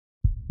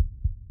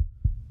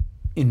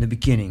In the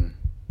beginning,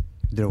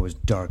 there was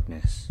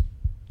darkness,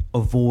 a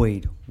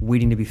void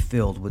waiting to be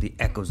filled with the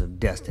echoes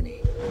of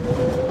destiny.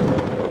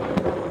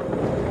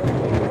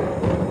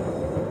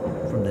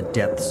 From the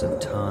depths of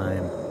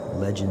time,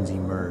 legends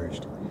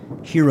emerged.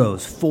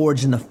 Heroes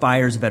forged in the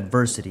fires of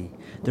adversity,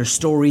 their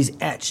stories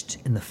etched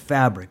in the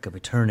fabric of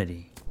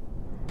eternity.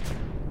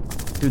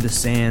 Through the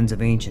sands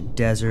of ancient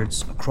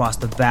deserts, across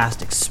the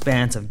vast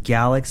expanse of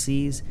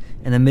galaxies,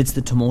 and amidst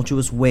the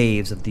tumultuous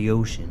waves of the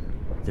ocean,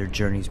 their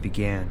journeys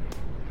began.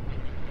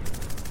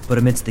 But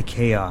amidst the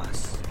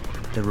chaos,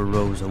 there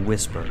arose a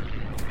whisper,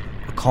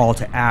 a call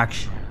to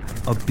action,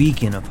 a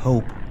beacon of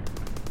hope.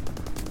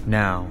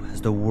 Now, as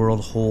the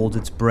world holds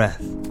its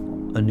breath,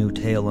 a new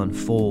tale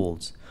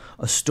unfolds,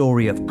 a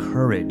story of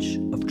courage,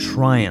 of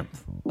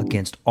triumph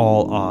against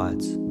all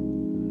odds.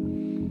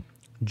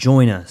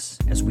 Join us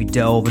as we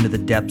delve into the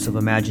depths of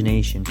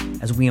imagination,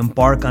 as we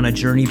embark on a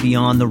journey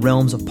beyond the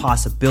realms of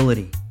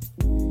possibility.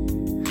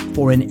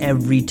 For in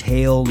every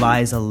tale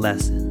lies a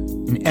lesson,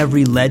 in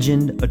every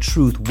legend a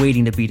truth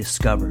waiting to be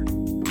discovered.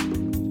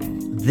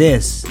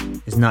 This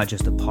is not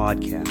just a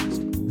podcast.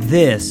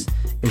 This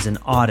is an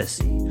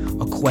odyssey,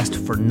 a quest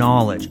for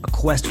knowledge, a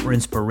quest for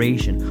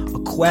inspiration, a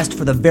quest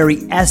for the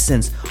very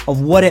essence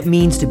of what it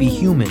means to be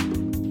human.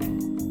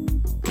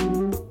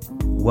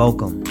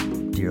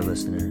 Welcome, dear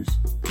listeners,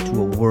 to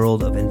a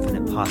world of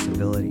infinite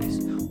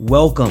possibilities.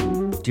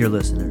 Welcome, dear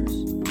listeners,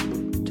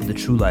 to the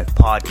True Life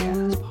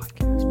Podcast.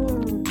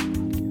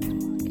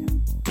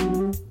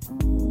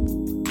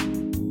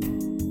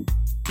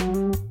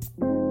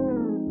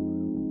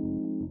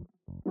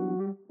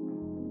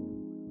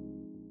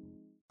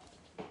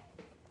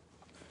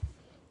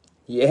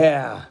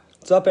 Yeah,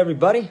 what's up,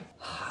 everybody?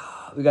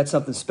 We got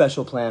something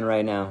special planned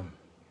right now.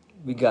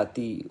 We got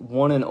the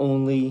one and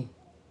only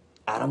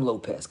Adam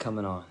Lopez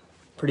coming on.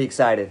 Pretty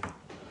excited.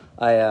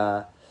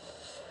 I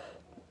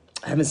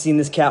haven't seen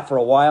this cat for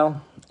a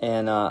while,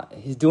 and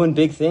he's doing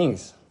big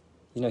things.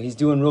 You know, he's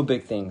doing real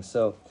big things.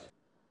 So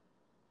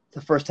it's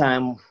the first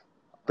time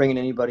bringing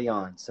anybody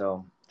on.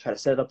 So try to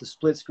set up the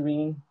split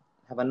screen,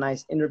 have a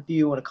nice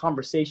interview and a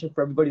conversation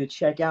for everybody to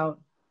check out.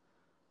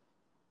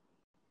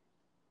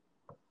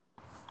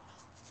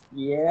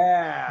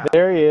 Yeah.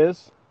 There he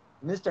is.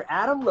 Mr.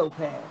 Adam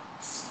Lopez.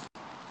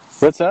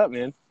 What's up,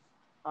 man?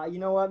 You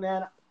know what,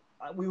 man?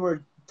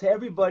 To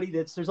everybody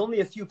there's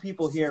only a few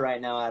people here right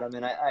now, Adam,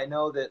 and I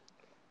know that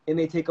it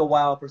may take a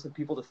while for some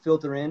people to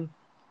filter in.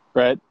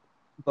 Right.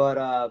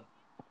 But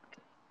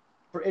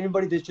for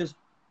anybody that's just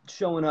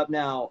showing up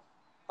now,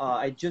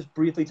 I just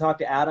briefly talked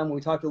to Adam.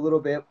 We talked a little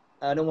bit.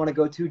 I don't want to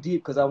go too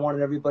deep because I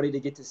wanted everybody to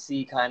get to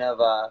see kind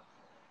of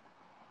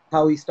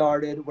how he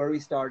started, where he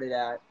started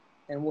at,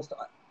 and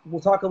we'll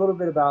talk a little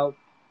bit about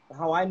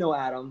how I know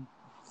Adam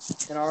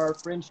and our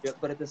friendship.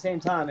 But at the same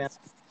time, man,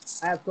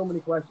 I have so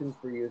many questions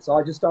for you. So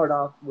I'll just start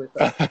off with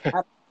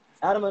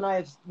Adam and I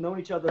have known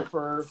each other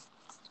for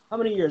how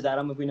many years,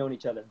 Adam, have we known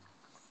each other?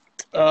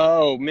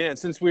 Oh, man,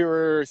 since we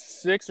were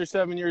 6 or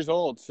 7 years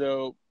old.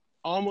 So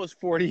almost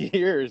 40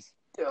 years.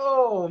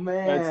 Oh,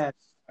 man.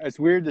 That's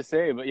weird to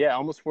say, but yeah,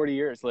 almost 40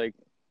 years. Like,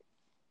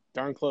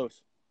 darn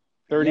close.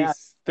 30, Yeah.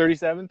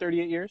 37,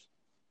 38 years?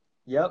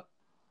 Yep.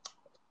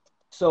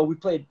 So we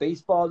played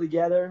baseball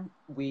together.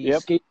 We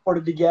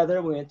skateboarded together.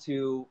 We went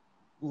to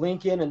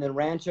Lincoln and then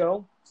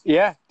Rancho.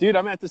 Yeah, dude,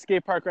 I'm at the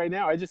skate park right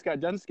now. I just got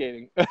done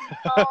skating.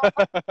 Oh,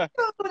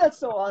 that's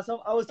so awesome.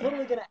 I was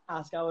totally going to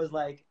ask. I was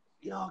like,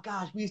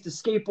 gosh, we used to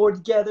skateboard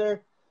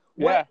together.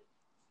 Yeah.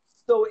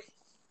 So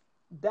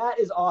that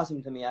is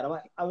awesome to me, Adam.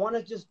 I want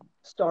to just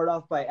start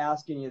off by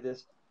asking you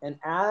this. And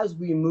as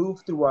we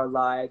move through our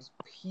lives,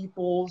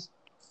 people's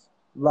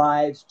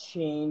lives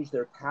change,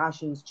 their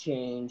passions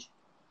change.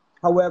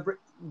 However,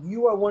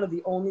 you are one of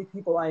the only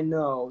people I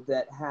know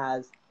that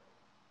has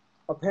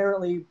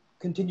apparently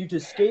continued to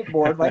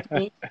skateboard like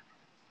me,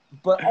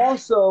 but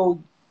also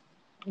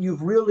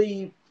you've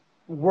really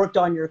worked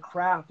on your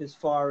craft as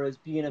far as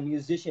being a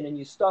musician, and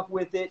you stuck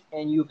with it,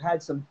 and you've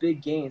had some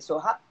big gains.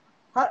 So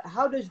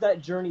how does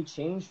that journey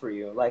change for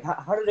you? Like,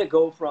 how did it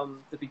go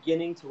from the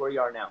beginning to where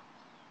you are now?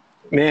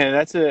 Man,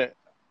 that's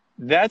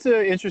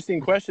an interesting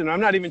question.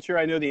 I'm not even sure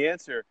I know the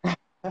answer.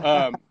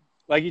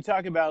 Like you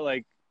talk about,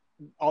 like,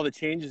 all the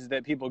changes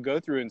that people go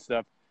through and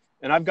stuff.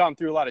 And I've gone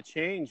through a lot of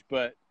change,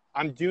 but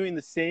I'm doing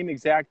the same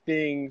exact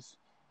things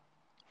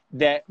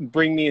that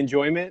bring me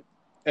enjoyment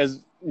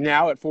as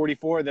now at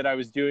 44 that I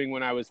was doing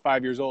when I was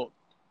 5 years old.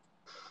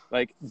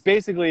 Like,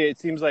 basically, it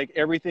seems like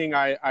everything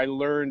I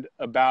learned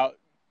about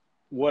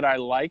what I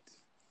liked,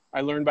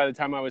 I learned by the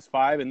time I was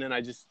 5, and then I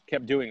just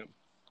kept doing them.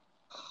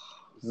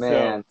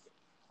 Man. So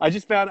I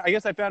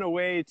guess I found a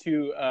way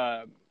to,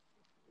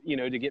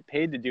 to get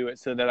paid to do it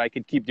so that I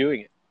could keep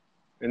doing it.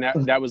 And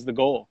that was the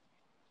goal.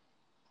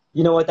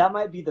 You know what? That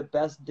might be the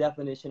best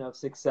definition of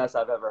success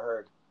I've ever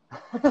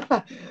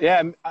heard. Yeah,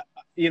 and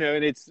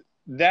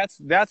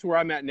that's where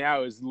I'm at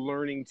now, is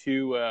learning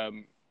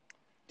to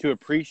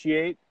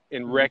appreciate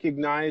and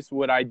recognize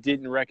what I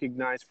didn't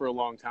recognize for a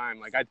long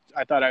time. Like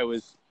I thought I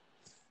was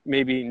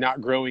maybe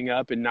not growing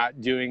up and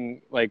not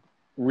doing like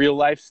real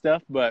life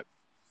stuff, but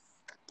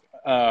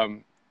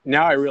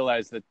now I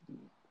realize that,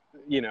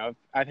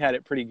 I've had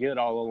it pretty good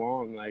all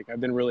along. Like, I've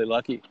been really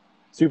lucky,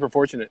 super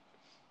fortunate.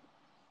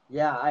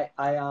 Yeah,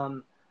 I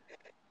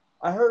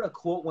heard a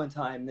quote one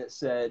time that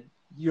said,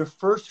 "Your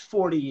first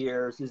 40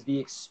 years is the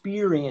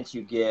experience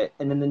you get,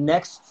 and then the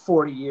next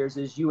 40 years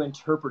is you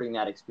interpreting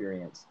that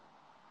experience."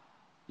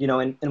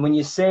 And when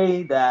you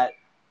say that,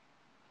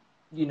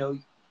 you know,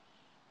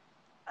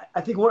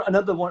 I think one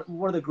of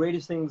the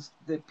greatest things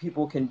that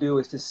people can do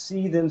is to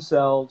see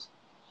themselves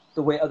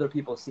the way other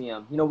people see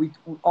them. We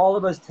all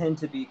of us tend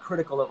to be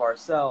critical of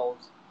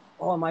ourselves.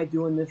 Oh, am I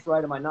doing this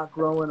right? Am I not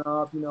growing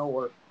up?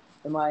 Or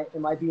am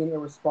I being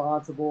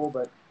irresponsible?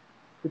 But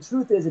the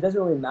truth is, it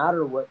doesn't really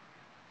matter what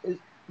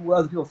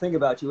other people think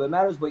about you. It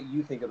matters what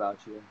you think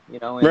about you.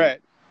 And Right.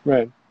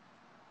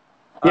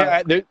 uh,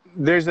 Yeah.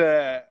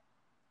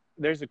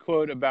 There's a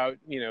quote about,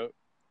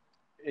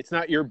 it's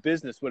not your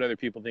business what other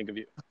people think of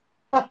you.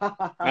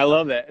 I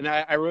love that. And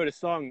I wrote a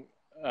song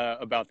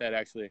about that,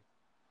 actually.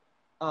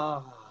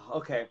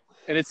 Okay.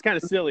 And it's kind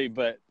of silly,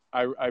 but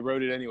I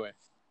wrote it anyway.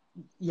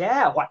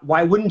 Yeah.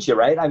 Why wouldn't you?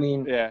 Right. I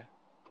mean, Yeah.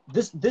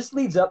 this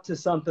leads up to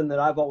something that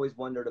I've always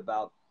wondered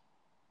about.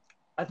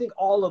 I think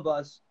all of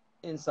us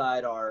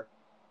inside are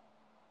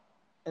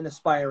an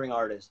aspiring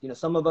artist.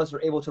 Some of us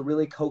are able to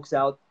really coax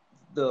out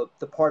the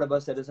part of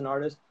us that is an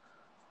artist.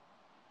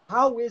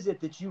 How is it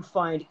that you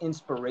find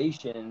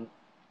inspiration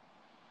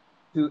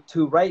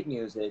to write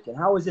music, and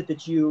how is it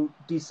that you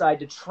decide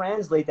to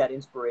translate that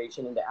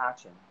inspiration into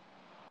action?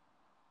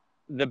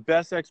 The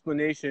best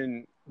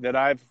explanation that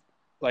I've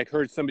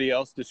heard somebody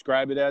else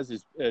describe it as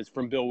is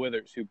from Bill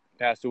Withers, who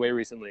passed away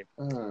recently.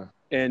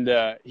 And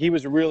he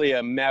was really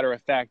a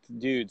matter-of-fact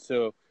dude.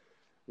 So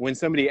when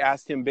somebody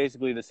asked him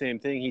basically the same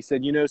thing, he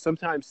said,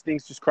 sometimes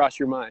things just cross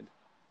your mind.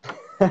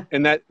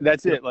 And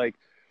that's it. Like,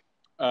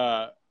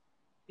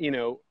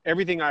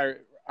 everything I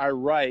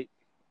write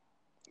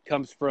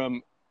comes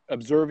from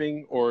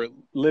observing or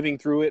living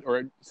through it,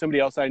 or somebody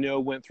else I know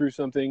went through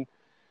something.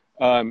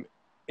 And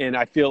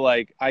I feel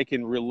like I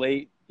can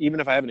relate, even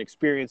if I haven't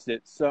experienced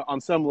it. So on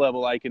some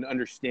level, I can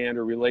understand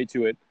or relate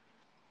to it.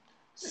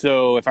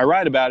 So if I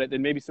write about it,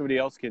 then maybe somebody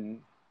else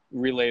can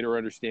relate or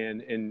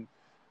understand and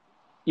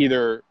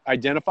either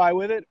identify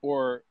with it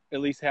or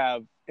at least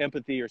have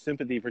empathy or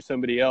sympathy for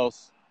somebody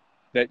else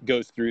that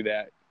goes through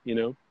that,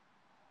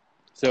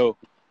 So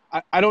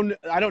I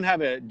don't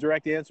have a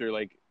direct answer.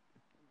 Like,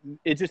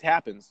 it just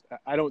happens.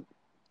 I don't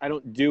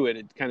do it.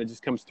 It kind of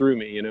just comes through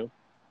me,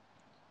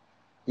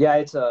 Yeah,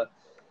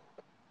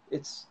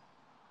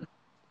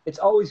 it's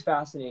always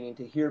fascinating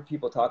to hear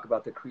people talk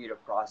about the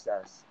creative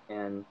process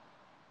and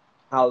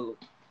how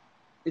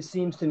it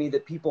seems to me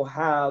that people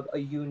have a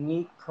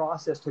unique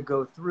process to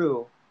go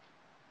through.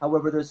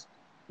 However, there's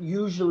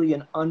usually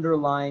an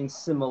underlying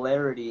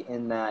similarity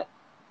in that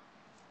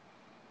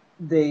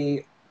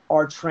they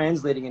are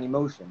translating an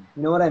emotion.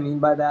 You know what I mean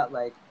by that?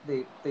 Like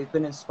they've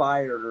been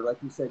inspired, or like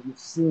you said, you've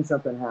seen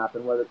something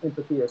happen, whether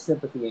empathy or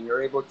sympathy, and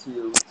you're able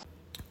to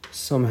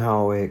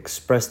somehow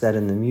express that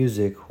in the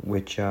music,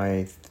 which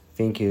I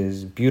think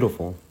is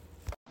beautiful.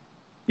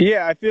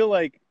 Yeah, I feel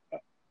like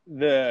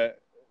the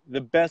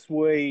best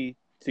way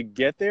to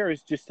get there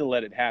is just to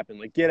let it happen.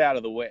 Like, get out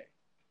of the way.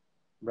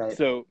 Right.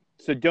 So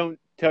don't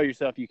tell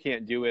yourself you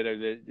can't do it, or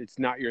that it's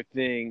not your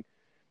thing,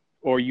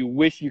 or you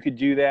wish you could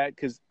do that.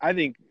 Because I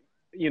think,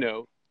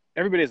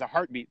 everybody has a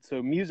heartbeat.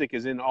 So music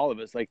is in all of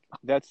us. Like,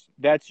 that's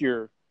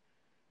your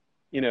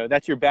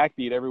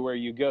backbeat everywhere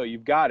you go.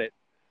 You've got it.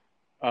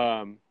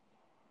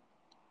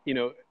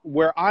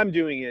 Where I'm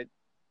doing it,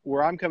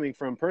 where I'm coming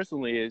from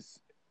personally is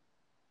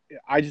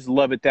I just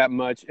love it that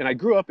much. And I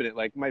grew up in it.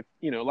 Like, a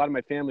lot of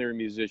my family are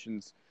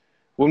musicians.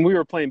 When we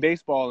were playing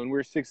baseball and we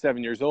were 6,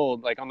 7 years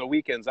old, like on the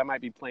weekends, I might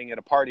be playing at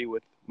a party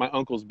with my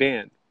uncle's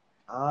band.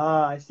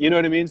 I see. You know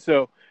what I mean?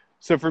 So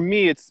for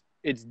me, it's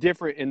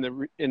different in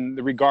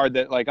the regard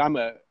that, like,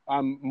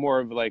 I'm more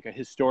of like a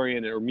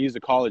historian or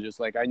musicologist.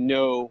 Like, I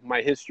know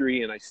my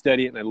history and I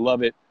study it and I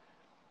love it.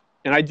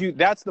 And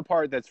that's the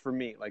part that's for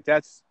me. Like,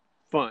 that's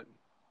fun.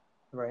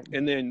 Right.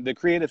 And then the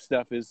creative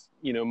stuff is,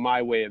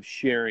 my way of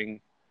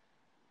sharing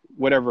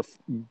whatever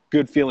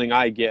good feeling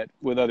I get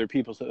with other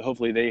people, so that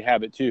hopefully they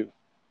have it too.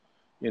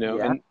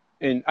 Yeah.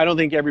 And I don't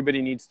think everybody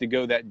needs to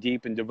go that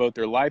deep and devote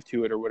their life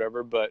to it or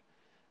whatever, but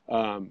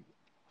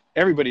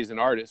everybody's an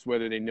artist,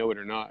 whether they know it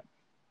or not.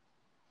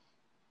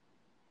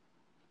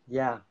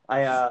 Yeah.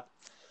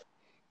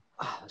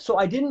 So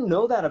I didn't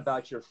know that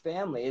about your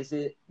family.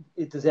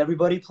 Does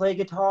everybody play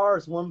guitar?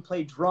 Does one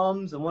play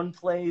drums and one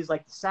plays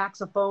like the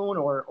saxophone,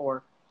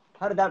 or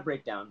how did that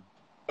break down?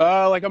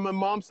 Like, on my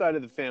mom's side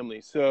of the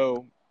family.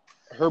 So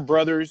her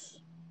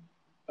brothers,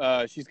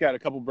 she's got a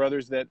couple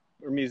brothers that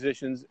are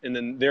musicians, and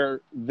then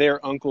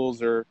their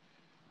uncles are,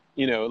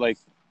 like,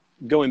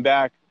 going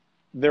back,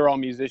 they're all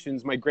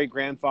musicians. My great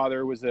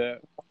grandfather was a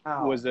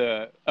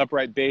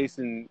upright bass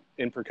and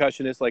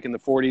percussionist, like in the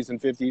 40s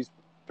and 50s,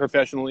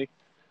 professionally.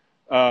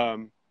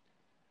 And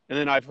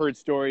then I've heard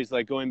stories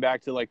like going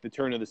back to like the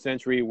turn of the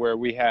century, where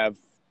we have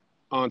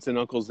aunts and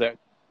uncles that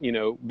you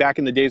know, back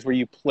in the days where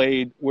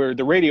where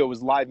the radio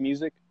was live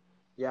music,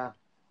 Yeah.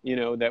 you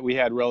know, that we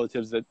had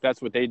relatives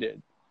that's what they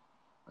did.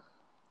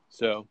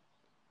 So,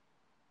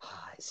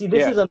 See,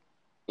 this yeah.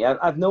 is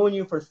I've known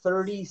you for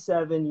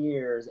 37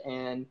 years,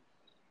 and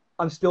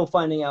I'm still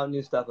finding out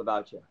new stuff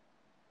about you.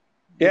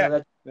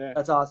 Yeah.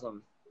 That's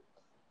awesome.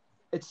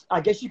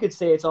 I guess you could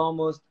say it's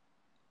almost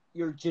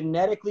you're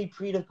genetically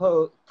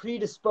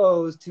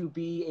predisposed to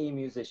be a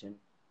musician.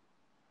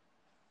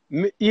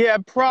 Yeah,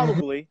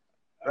 probably.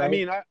 Right? I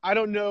mean, I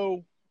don't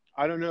know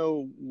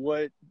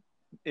what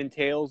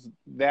entails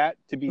that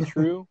to be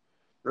true.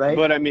 Right?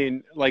 But I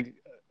mean, like,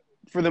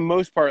 for the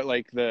most part,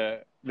 like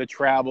the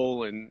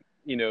travel and,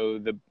 you know,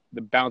 the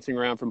bouncing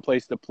around from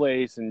place to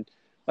place and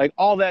like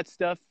all that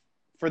stuff,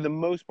 for the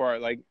most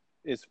part, like,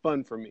 is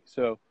fun for me.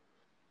 So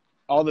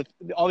all the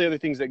other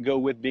things that go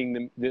with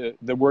being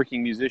the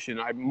working musician,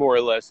 I more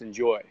or less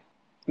enjoy.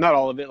 Not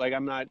all of it. Like,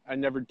 I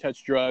never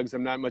touch drugs.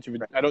 I'm not much of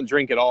I don't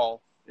drink at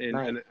all.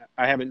 And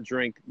I haven't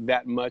drank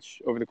that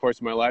much over the course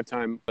of my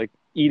lifetime. Like,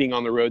 eating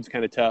on the road's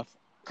kind of tough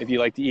if you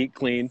like to eat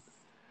clean.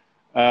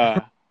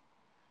 So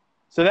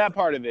that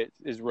part of it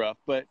is rough,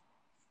 but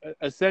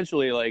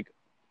essentially, like,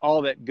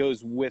 all that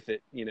goes with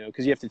it, you know,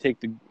 because you have to take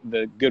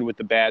the good with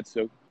the bad.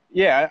 So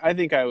yeah, I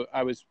think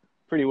I was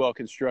pretty well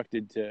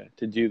constructed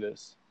to do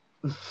this.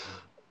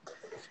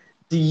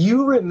 Do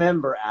you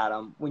remember,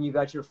 Adam, when you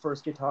got your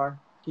first guitar?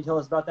 Can you tell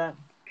us about that?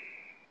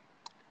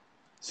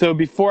 So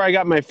before I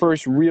got my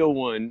first real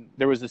one,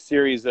 there was a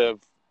series of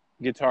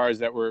guitars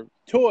that were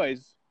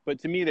toys, but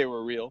to me they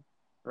were real.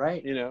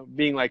 Right. You know,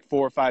 being like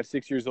 4, 5,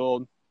 6 years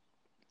old.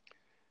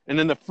 And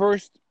then the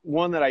first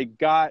one that I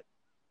got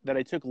that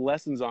I took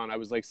lessons on, I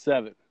was like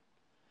 7. Okay.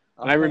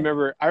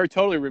 And I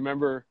totally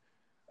remember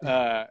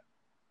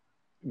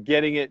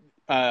getting it,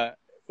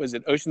 was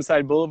it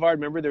Oceanside Boulevard?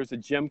 Remember there was a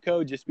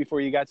Gemco just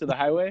before you got to the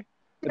highway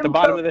at the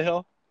bottom of the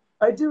hill?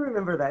 I do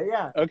remember that,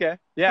 yeah. Okay.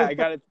 Yeah, I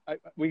got it.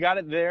 We got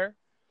it there.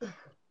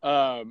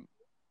 And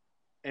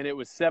it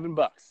was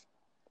 $7.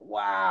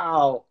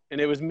 Wow. And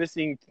it was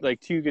missing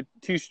like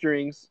two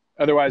strings.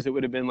 Otherwise it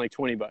would have been like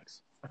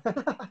 $20.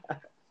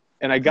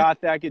 And I got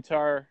that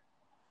guitar.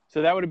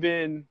 So that would have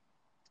been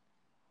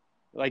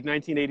like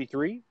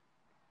 1983.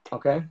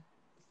 Okay.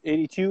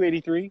 82,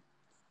 83.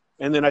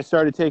 And then I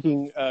started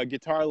taking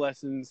guitar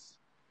lessons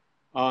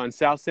on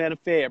South Santa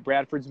Fe at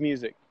Bradford's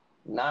Music.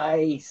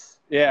 Nice.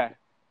 Yeah.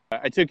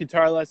 I took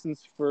guitar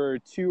lessons for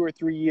 2 or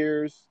 3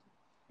 years,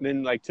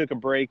 then like took a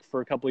break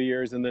for a couple of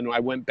years, and then I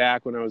went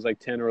back when I was like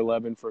 10 or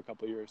 11 for a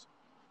couple of years.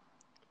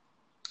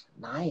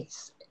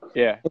 Nice.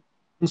 Yeah.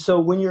 And so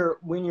when you're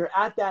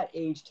at that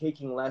age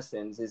taking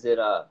lessons, is it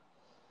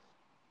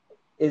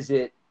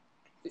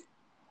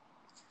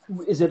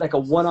like a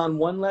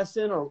one-on-one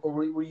lesson, or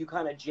were you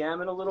kind of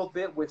jamming a little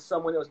bit with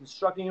someone that was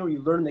instructing you, or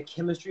you learn the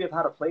chemistry of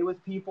how to play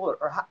with people,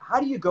 or how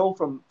do you go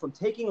from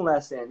taking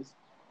lessons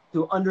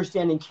to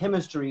understanding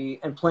chemistry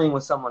and playing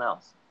with someone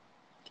else?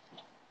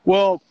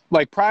 Well,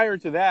 like prior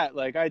to that,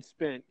 like I'd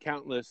spent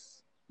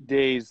countless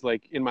days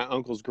like in my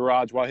uncle's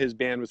garage while his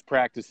band was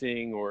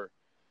practicing, or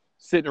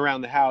sitting around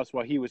the house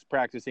while he was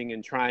practicing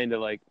and trying to,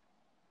 like,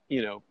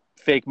 you know,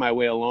 fake my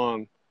way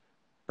along.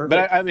 Perfect.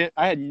 But I mean,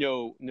 I had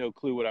no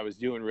clue what I was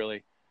doing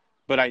really,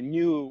 but I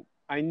knew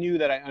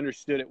that I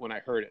understood it when I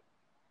heard it.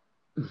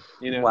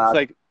 You know, wow.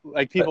 It's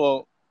like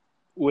people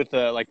with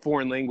like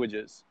foreign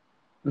languages,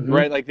 mm-hmm.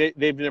 right? Like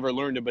they've never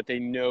learned it, but they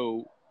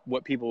know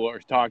what people are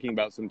talking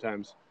about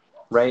sometimes.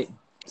 Right.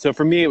 So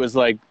for me, it was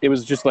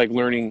just like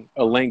learning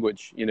a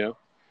language, you know?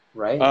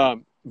 Right.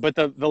 But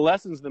the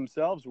lessons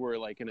themselves were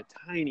like in a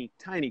tiny,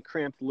 tiny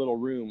cramped little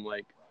room.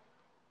 Like,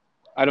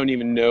 I don't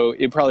even know.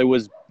 It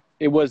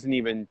wasn't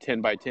even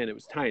 10 by 10. It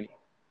was tiny.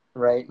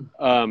 Right.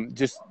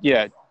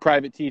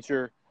 Private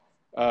teacher.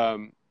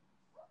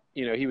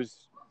 You know, he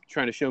was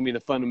trying to show me the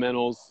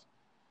fundamentals,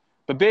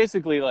 but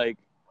basically, like,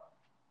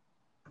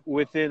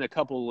 within a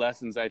couple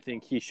lessons, I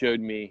think he showed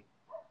me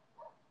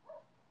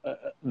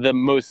the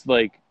most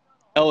like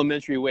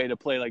elementary way to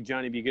play like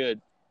Johnny B. Good,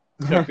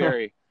 Chuck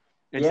Berry.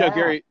 And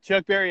yeah.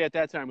 Chuck Berry at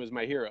that time was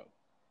my hero.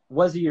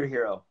 Was he your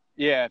hero?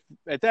 Yeah,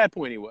 at that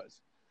point he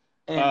was.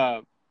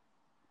 And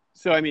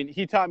so I mean,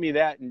 he taught me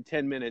that in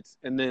 10 minutes,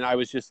 and then I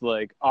was just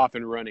like off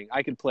and running.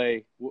 I could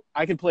play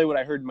what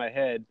I heard in my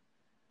head,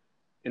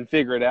 and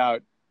figure it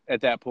out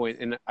at that point.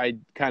 And I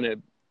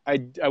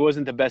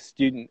wasn't the best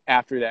student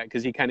after that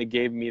because he kind of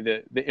gave me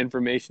the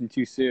information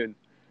too soon.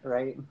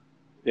 Right.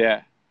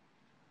 Yeah.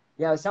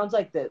 Yeah, it sounds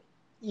like that.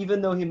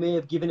 Even though he may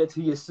have given it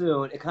to you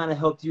soon, it kind of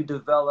helped you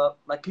develop,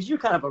 like, because you're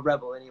kind of a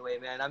rebel anyway,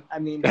 man. I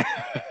mean, but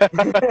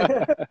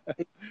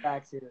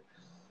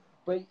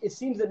it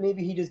seems that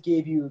maybe he just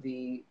gave you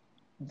the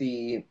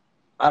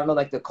I don't know,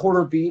 like the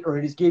quarter beat, or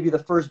he just gave you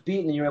the first beat,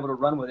 and then you're able to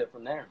run with it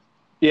from there.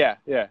 Yeah,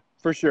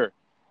 for sure.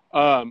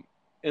 And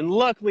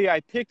luckily,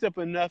 I picked up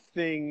enough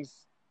things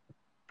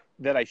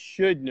that I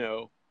should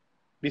know,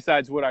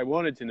 besides what I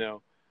wanted to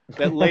know,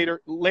 that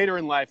later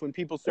in life, when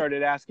people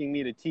started asking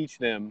me to teach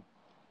them,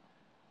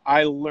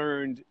 I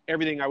learned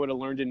everything I would have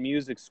learned in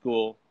music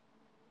school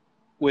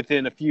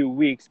within a few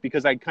weeks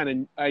because I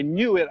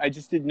knew it. I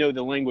just didn't know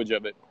the language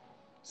of it.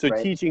 So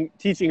Right.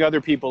 teaching other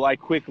people, I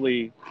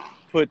quickly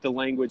put the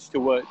language to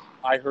what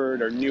I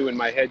heard or knew in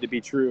my head to be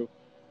true.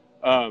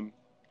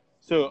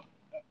 So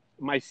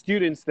my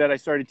students that I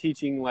started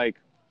teaching like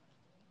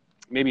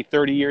maybe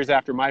 30 years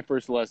after my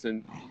first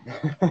lesson,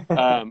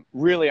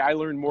 really I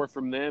learned more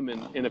from them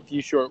in a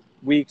few short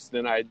weeks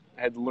than I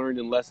had learned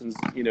in lessons,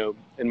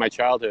 in my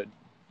childhood.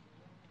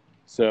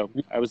 So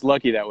I was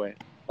lucky that way.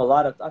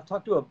 I've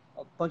talked to a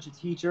bunch of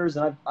teachers,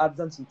 and I've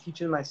done some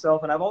teaching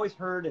myself, and I've always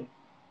heard, and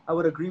I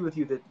would agree with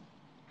you, that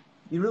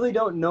you really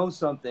don't know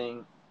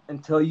something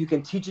until you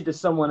can teach it to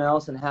someone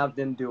else and have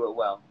them do it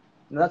well.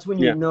 And that's when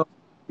you know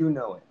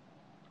it.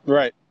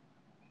 Right.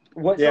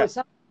 So it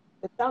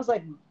sounds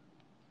like,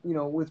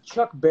 with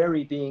Chuck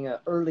Berry being an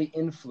early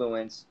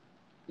influence,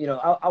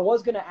 I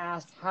was going to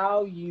ask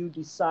how you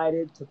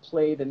decided to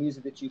play the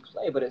music that you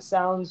play, but it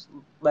sounds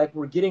like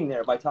we're getting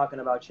there by talking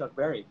about Chuck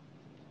Berry.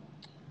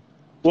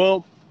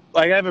 Well,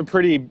 like I'm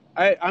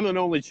an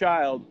only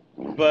child,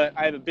 but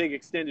I have a big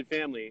extended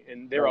family,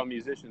 and they're all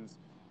musicians,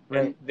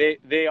 and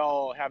they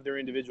all have their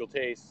individual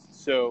tastes.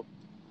 So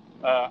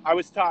I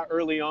was taught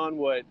early on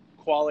what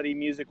quality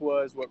music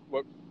was, what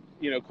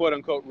quote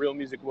unquote real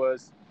music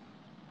was,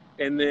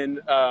 and then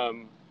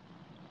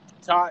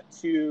taught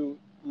to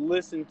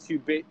listen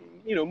to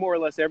more or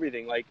less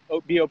everything, like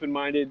be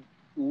open-minded,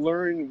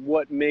 learn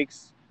what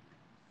makes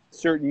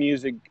certain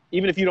music,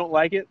 even if you don't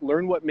like it,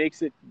 learn what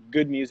makes it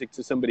good music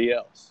to somebody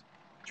else.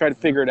 Try to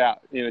figure it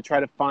out, try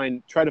to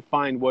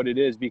find what it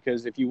is,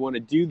 because if you want to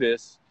do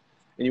this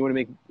and you want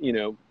to make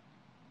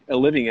a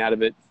living out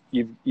of it,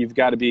 you've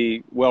got to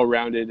be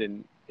well-rounded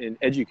and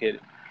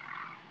educated.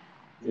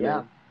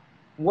 Yeah.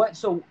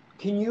 So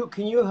can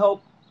you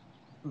help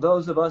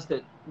those of us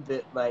that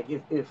like,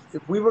 if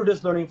we were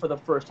just learning for the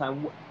first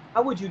time,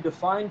 how would you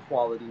define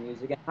quality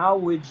music, and how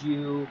would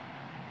you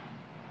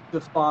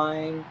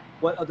define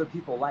what other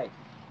people like?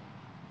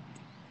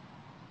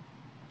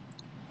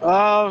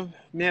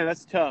 Man,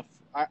 that's tough.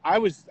 I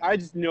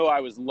just know I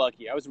was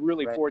lucky. I was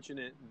really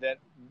fortunate that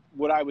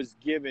what I was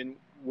given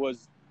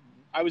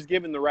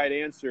the right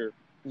answer.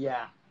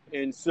 Yeah.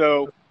 And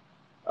so,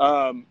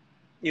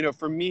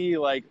 for me,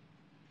 like,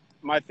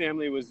 my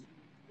family was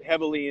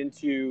heavily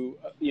into,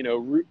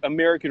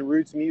 American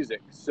roots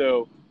music.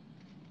 So,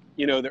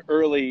 the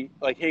early,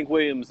 like Hank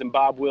Williams and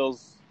Bob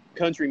Wills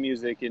country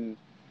music, and,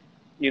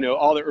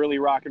 all the early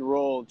rock and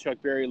roll, Chuck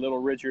Berry, Little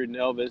Richard, and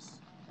Elvis,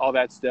 all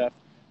that stuff.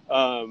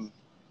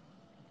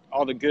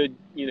 All the good,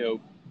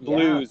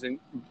 blues and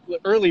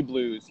early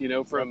blues,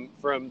 from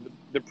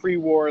the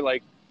pre-war,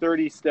 like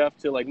 30s stuff,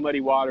 to like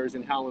Muddy Waters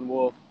and Howlin'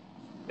 Wolf,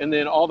 and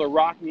then all the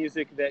rock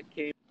music that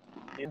came.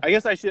 I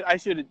guess I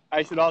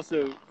should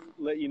also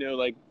let you know,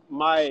 like,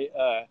 my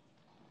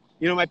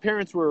my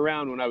parents were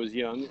around when I was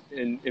young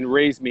and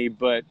raised me,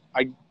 but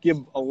I give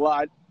a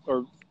lot,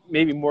 or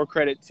maybe more,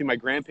 credit to my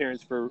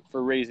grandparents for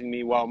raising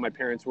me while my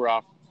parents were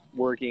off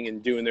working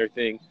and doing their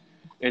thing.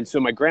 And so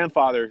my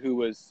grandfather, who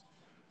was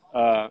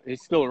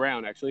he's still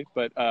around actually,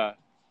 but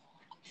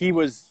he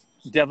was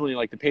definitely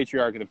like the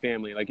patriarch of the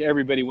family. Like,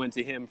 everybody went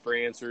to him for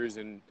answers,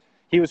 and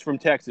he was from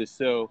Texas.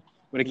 So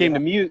when it came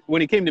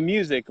to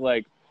music,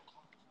 like,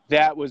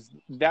 that was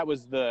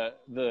the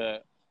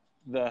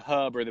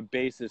hub or the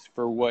basis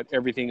for what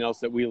everything else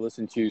that we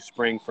listened to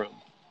sprang from.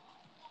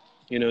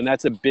 And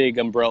that's a big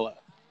umbrella.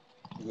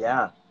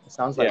 Yeah, it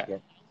sounds like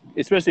it.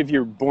 Especially if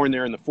you're born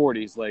there in the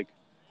 40s, like,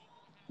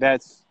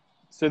 that's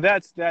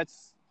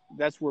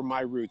where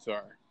my roots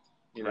are.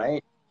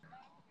 Right.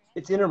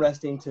 It's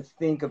interesting to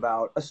think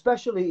about,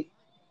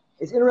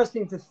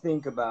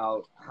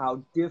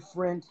 how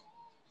different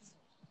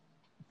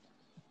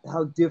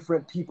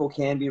people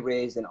can be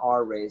raised and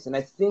are raised. And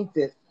I think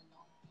that,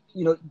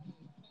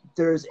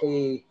 there's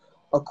a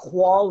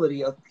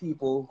quality of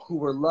people who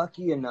were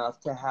lucky enough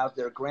to have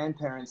their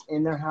grandparents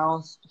in their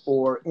house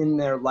or in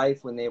their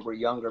life when they were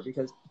younger.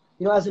 Because,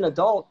 as an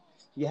adult,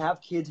 you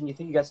have kids and you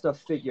think you got stuff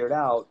figured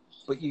out,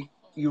 but you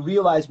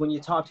realize when you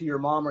talk to your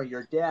mom or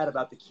your dad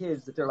about the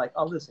kids that they're like,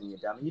 oh, listen, you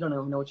dummy, you don't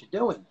even know what you're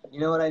doing. You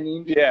know what I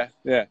mean? Yeah.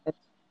 And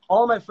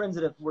all of my friends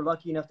that were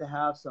lucky enough to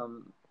have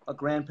a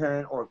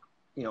grandparent, or,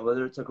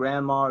 whether it's a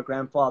grandma or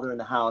grandfather in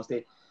the house,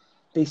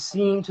 they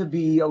seem to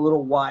be a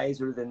little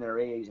wiser than their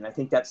age. And I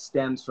think that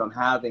stems from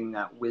having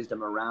that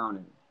wisdom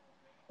around.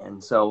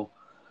 And so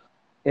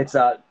it's,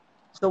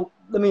 so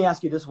let me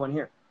ask you this one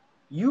here.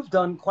 You've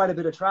done quite a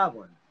bit of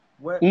traveling.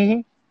 Where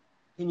can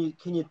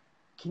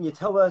you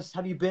tell us,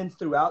 have you been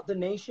throughout the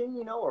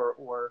nation,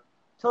 or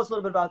tell us a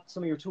little bit about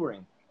some of your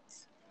touring?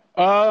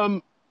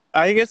 I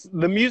guess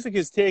the music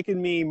has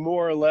taken me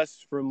more or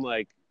less from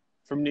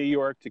New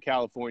York to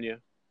California.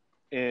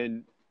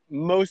 And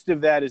most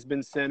of that has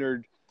been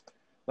centered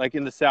like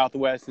in the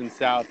Southwest and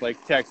South,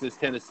 like Texas,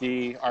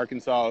 Tennessee,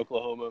 Arkansas,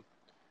 Oklahoma,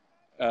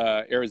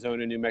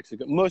 Arizona, New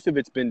Mexico. Most of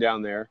it's been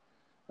down there.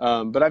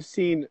 But I've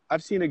seen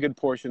a good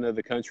portion of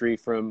the country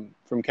from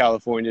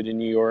California to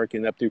New York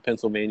and up through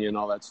Pennsylvania and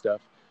all that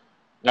stuff.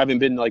 I haven't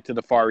been like to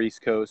the far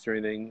East Coast or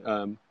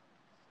anything.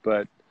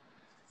 But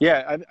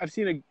Yeah, I've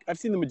seen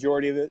the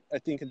majority of it. I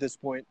think at this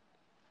point,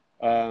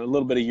 a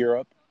little bit of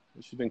Europe,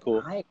 which has been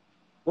cool. Nice.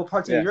 What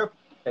parts of Yeah. Europe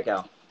did you check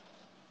out?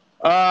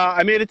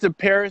 I made it to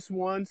Paris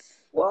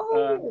once.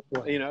 Whoa.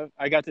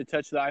 I got to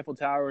touch the Eiffel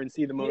Tower and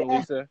see the Mona Yeah.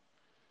 Lisa.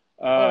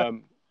 Oh,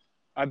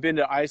 I've been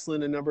to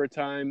Iceland a number of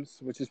times,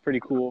 which is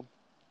pretty cool.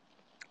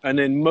 And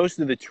then most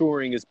of the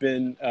touring has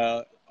been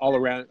all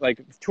around,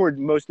 like toured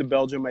most of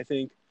Belgium, I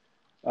think,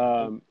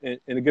 and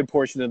a good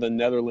portion of the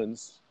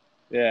Netherlands.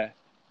 Yeah.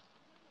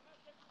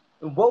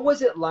 what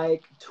was it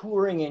like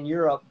touring in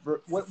Europe?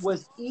 What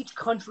was each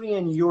country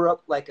in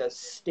Europe like a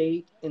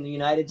state in the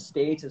United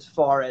States as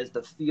far as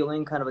the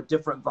feeling, kind of a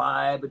different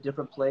vibe, a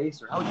different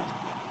place, or how would you?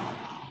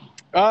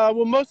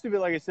 Well, most of it,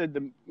 like I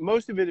said,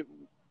 most of it,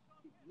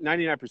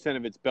 99%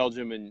 of it's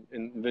Belgium and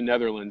the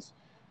Netherlands.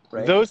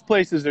 Right. Those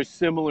places are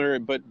similar,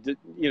 but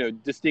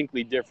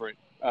distinctly different.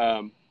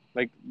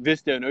 Like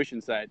Vista and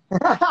Oceanside,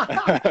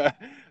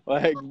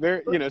 like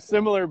they're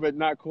similar but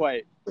not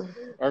quite.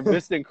 Or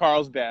Vista and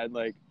Carlsbad,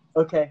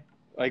 Okay.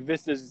 like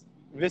Vista's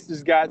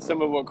got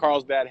some of what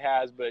Carlsbad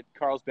has, but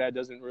Carlsbad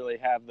doesn't really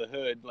have the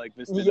hood like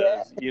Vista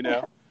does.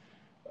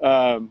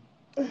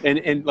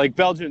 And like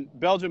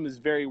Belgium is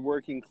very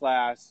working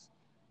class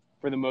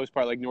for the most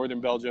part, like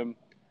northern Belgium,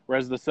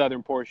 whereas the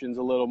southern portion's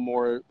a little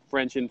more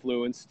French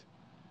influenced.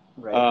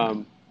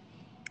 Right.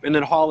 And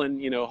then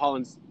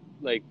Holland's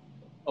like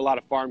a lot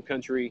of farm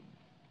country.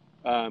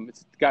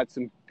 It's got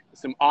some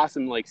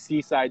awesome like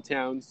seaside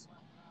towns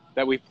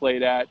that we've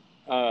played at.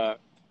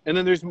 And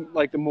then there's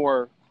like the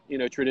more,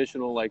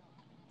 traditional like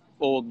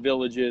old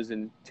villages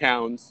and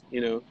towns,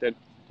 that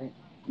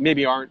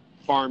maybe aren't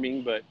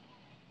farming, but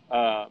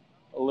a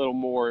little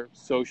more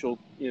social,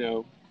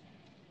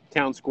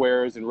 town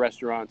squares and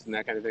restaurants and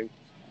that kind of thing.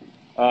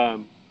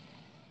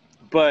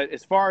 But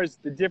as far as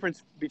the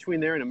difference between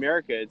there and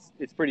America,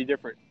 it's pretty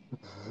different.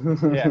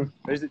 Yeah,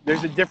 there's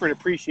a different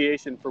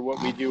appreciation for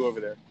what we do over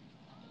there.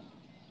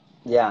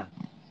 Yeah,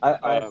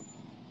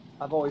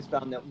 I've always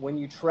found that when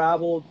you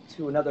travel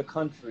to another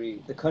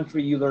country, the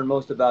country you learn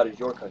most about is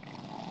your country.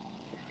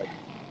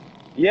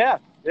 Yeah,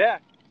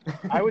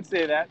 I would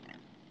say that.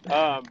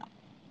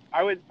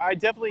 I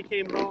definitely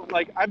came home.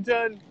 Like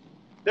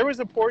there was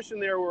a portion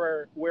there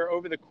where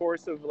over the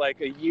course of like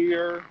a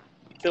year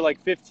to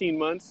like 15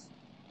 months,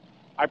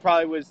 I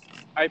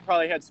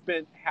probably had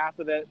spent half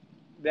of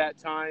that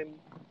time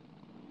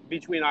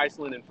between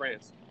Iceland and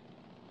France.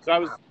 So I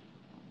was,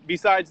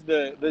 besides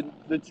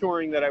the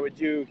touring that I would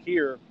do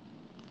here,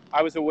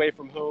 I was away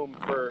from home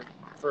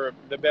for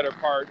the better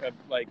part of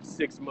like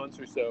 6 months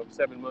or so,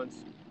 7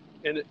 months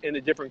in a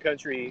different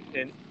country,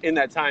 and in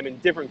that time in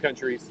different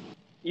countries.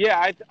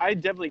 Yeah, I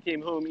definitely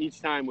came home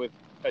each time with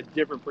a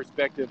different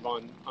perspective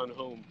on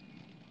home,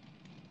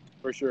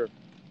 for sure.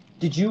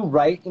 Did you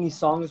write any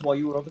songs while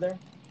you were over there?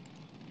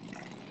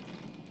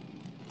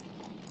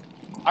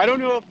 I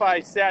don't know if I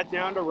sat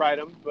down to write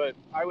them, but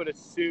I would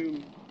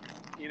assume,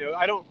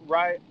 I don't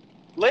write.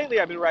 Lately,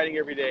 I've been writing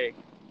every day.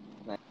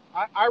 Nice.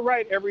 I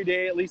write every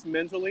day, at least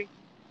mentally,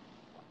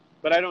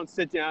 but I don't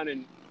sit down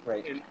and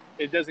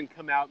it doesn't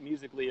come out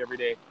musically every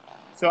day.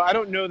 So I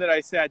don't know that I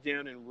sat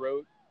down and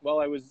wrote while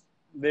I was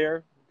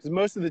there, because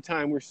most of the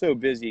time we're so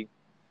busy.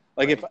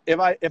 Like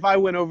if I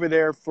went over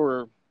there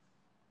for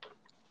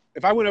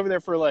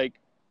like,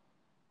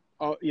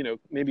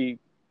 maybe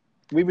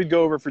we would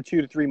go over for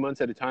 2 to 3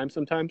 months at a time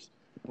sometimes.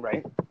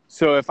 Right.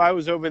 So if I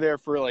was over there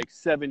for like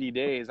 70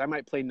 days, I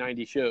might play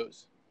 90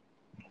 shows.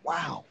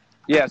 Wow.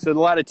 Yeah, so a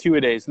lot of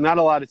 2-a-days, not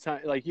a lot of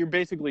time. Like you're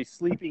basically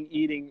sleeping,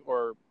 eating,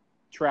 or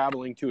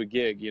traveling to a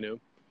gig,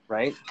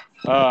 Right.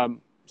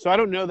 So I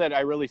don't know that I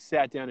really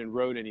sat down and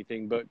wrote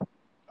anything, but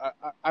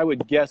I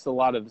would guess a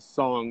lot of the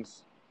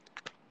songs,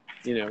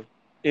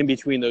 in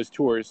between those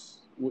tours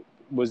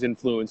was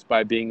influenced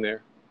by being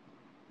there.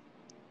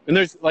 And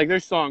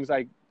there's songs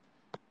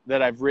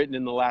that I've written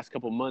in the last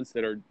couple months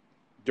that are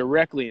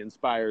directly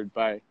inspired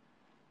by,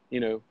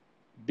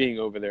 being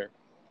over there.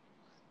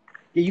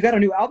 Yeah, you got a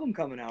new album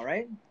coming out,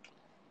 right?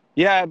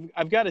 Yeah,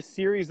 I've got a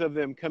series of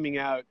them coming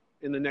out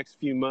in the next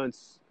few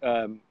months.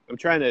 I'm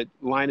trying to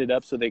line it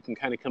up so they can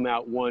kind of come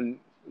out one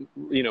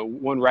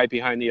right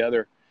behind the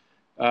other.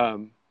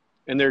 And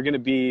they're going to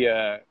be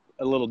a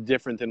little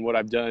different than what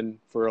I've done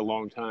for a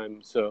long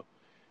time. So,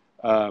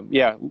 I'm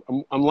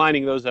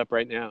lining those up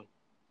right now.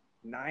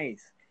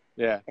 Nice.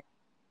 Yeah.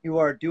 You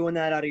are doing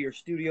that out of your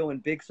studio in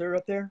Big Sur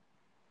up there?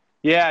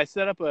 Yeah, I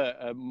set up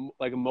a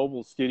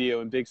mobile studio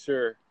in Big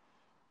Sur,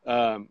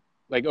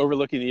 like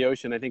overlooking the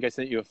ocean. I think I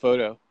sent you a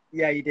photo.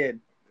 Yeah, you did.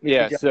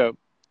 So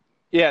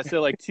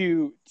like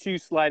two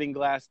sliding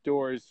glass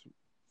doors,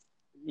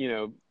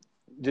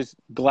 just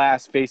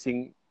glass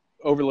facing,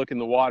 overlooking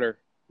the water,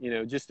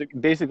 just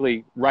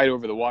basically right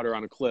over the water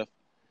on a cliff.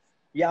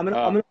 Yeah, I'm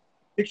gonna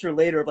picture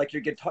later of like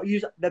your guitar.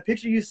 The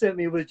picture you sent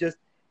me was just,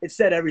 it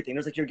said everything.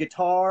 There's like your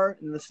guitar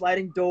and the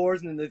sliding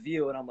doors and then the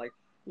view, and I'm like,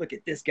 look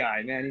at this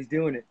guy, man, he's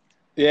doing it.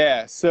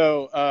 Yeah.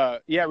 So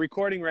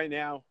recording right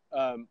now.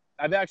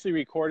 I've actually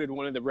recorded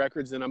one of the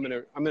records, and I'm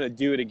gonna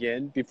do it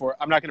again before.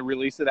 I'm not gonna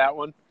release that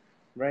one,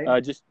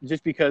 right?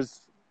 Just because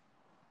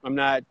I'm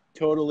not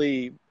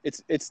totally.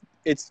 It's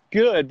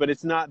good, but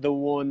it's not the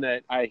one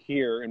that I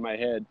hear in my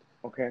head.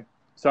 Okay.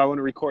 So I want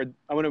to record.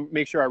 I want to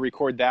make sure I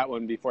record that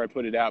one before I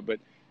put it out. But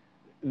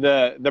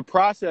the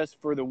process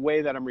for the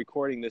way that I'm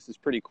recording this is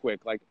pretty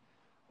quick. Like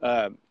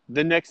the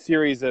next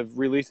series of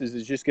releases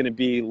is just going to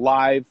be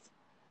live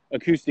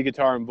acoustic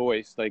guitar and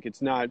voice. Like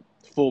it's not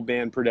full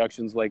band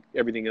productions like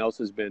everything else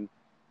has been.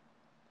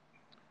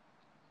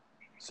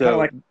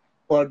 So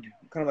kind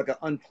of like an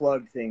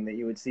unplugged thing that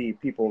you would see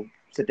people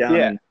sit down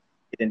and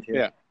get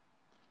into.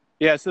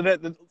 Yeah. So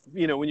that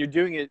when you're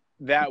doing it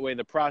that way,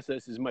 the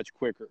process is much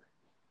quicker.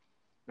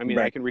 I mean,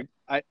 right.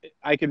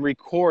 I can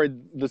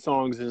record the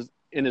songs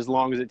in as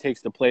long as it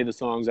takes to play the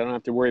songs. I don't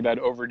have to worry about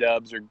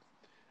overdubs or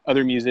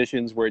other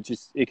musicians where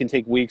it can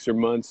take weeks or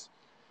months.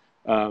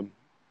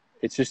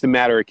 It's just a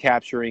matter of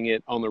capturing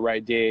it on the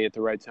right day at the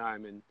right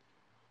time, and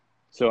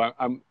so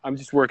I'm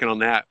just working on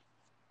that.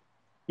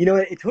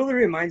 It totally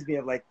reminds me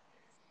of like,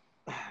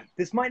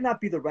 this might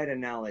not be the right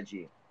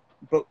analogy,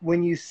 but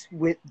when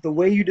the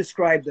way you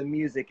describe the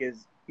music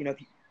is,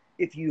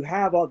 if you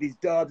have all these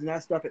dubs and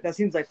that stuff, that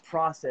seems like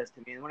process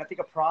to me. And when I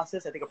think of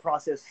process, I think of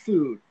processed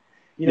food.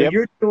 Yep.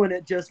 You're doing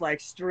it just like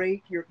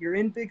straight. You're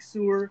in Big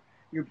Sur.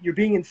 You're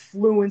being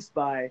influenced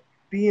by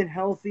being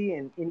healthy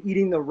and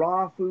eating the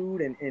raw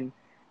food, and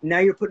now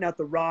you're putting out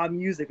the raw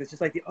music. It's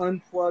just like the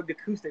unplugged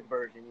acoustic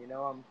version.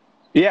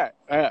 Yeah,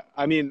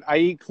 I mean, I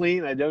eat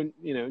clean. I don't,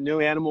 no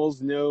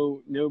animals,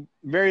 no,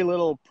 very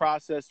little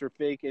processed or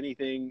fake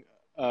anything.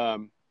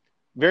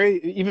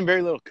 Very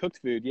little cooked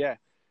food. Yeah.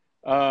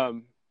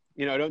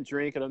 I don't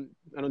drink. I don't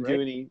right.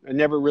 do any. I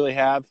never really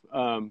have.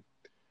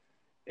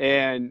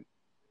 And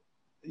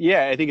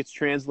yeah, I think it's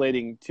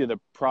translating to the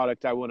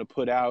product I want to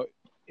put out.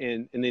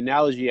 And the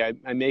analogy I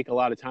make a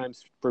lot of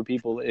times for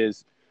people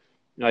is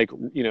like,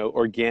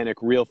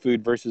 organic, real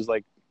food versus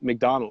like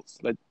McDonald's.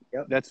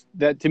 Yep.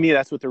 That to me,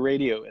 that's what the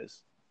radio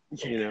is,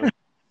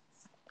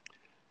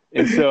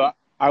 And so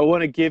I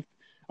want to give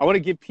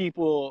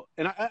people,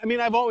 and I mean,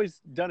 I've always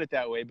done it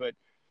that way, but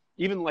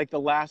even like the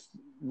last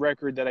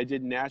record that I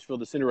did in Nashville,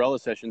 the Cinderella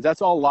Sessions,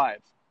 that's all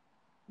live.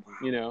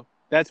 Wow.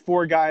 That's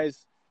 4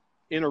 guys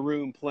in a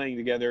room playing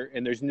together,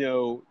 and there's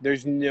no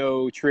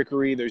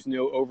trickery, there's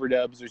no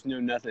overdubs, there's no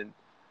nothing.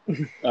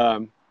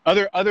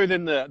 Other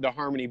than the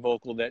harmony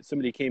vocal that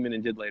somebody came in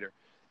and did later,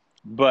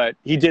 but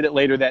he did it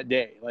later that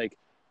day. Like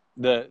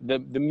the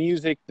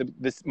music,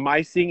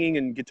 my singing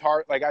and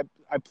guitar, like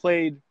I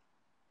played,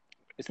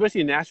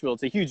 especially in Nashville,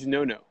 it's a huge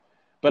no-no.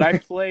 But I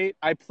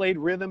played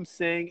rhythm,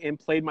 sang, and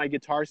played my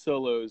guitar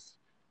solos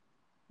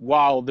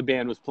while the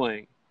band was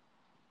playing.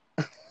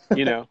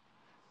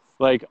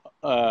 Like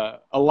a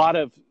lot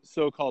of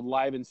so-called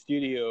live in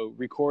studio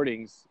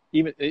recordings,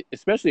 even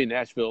especially in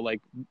Nashville,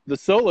 like the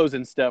solos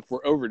and stuff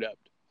were overdubbed.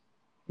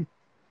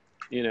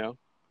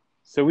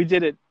 So we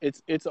did it.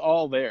 It's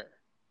all there,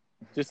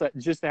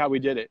 just how we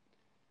did it.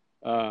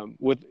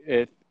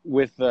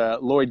 With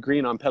Lloyd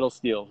Green on pedal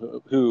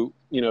steel, who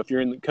if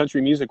you're in the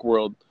country music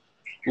world,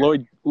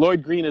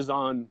 Lloyd Green is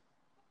on,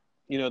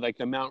 like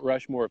the Mount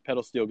Rushmore of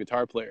pedal steel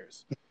guitar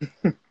players.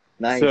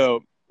 Nice.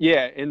 So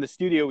yeah, and the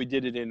studio we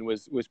did it in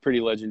was pretty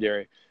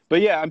legendary.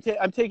 But yeah,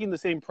 I'm taking the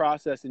same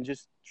process and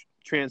just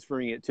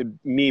transferring it to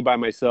me by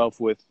myself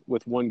with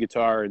one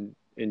guitar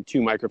and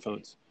 2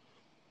 microphones.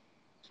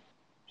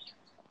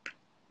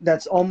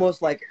 That's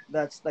almost like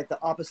the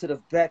opposite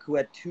of Beck, who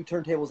had 2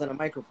 turntables and a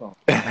microphone.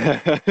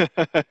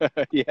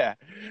 Yeah.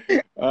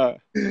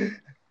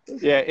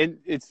 Yeah, and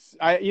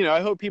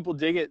I hope people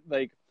dig it.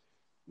 Like,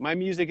 my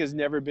music has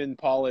never been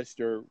polished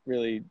or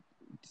really,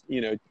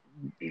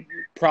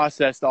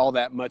 processed all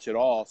that much at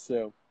all.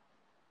 So,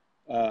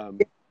 I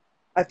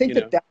think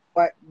that's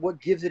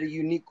what gives it a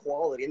unique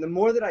quality. And the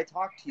more that I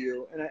talk to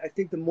you, and I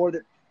think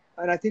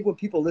when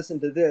people listen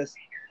to this,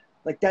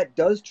 like that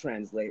does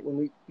translate.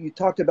 When you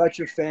talked about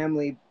your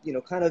family,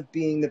 kind of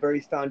being the very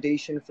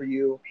foundation for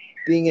you,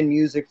 being in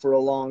music for a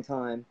long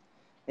time,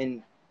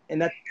 and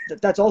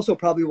that's also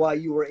probably why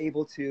you were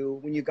able to,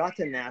 when you got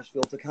to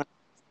Nashville, to kind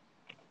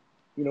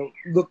of,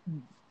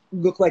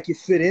 look like you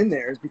fit in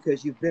there, is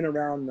because you've been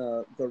around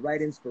the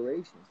right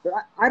inspirations. But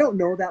I don't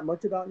know that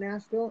much about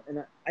Nashville,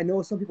 and I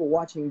know some people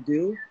watching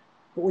do.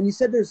 But when you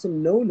said there's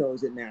some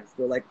no-nos at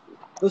Nashville, like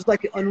those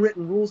like the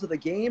unwritten rules of the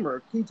game, or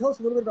can you tell us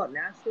a little bit about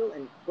Nashville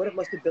and what it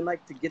must have been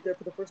like to get there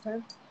for the first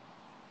time?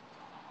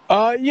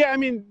 Yeah, I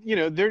mean,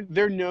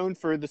 they're known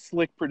for the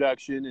slick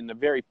production and the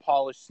very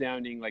polished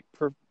sounding, like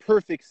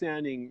perfect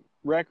sounding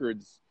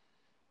records.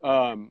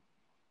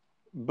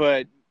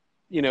 But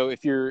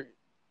if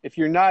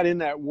you're not in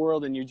that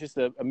world and you're just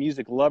a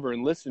music lover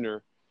and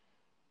listener,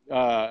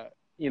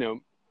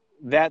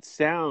 that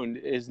sound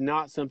is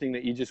not something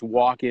that you just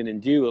walk in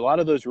and do. A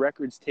lot of those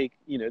records take,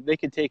 they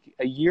could take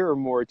a year or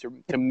more to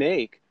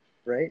make.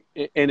 Right.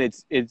 And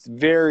it's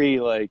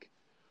very like,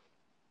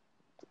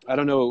 I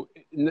don't know,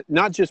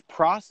 not just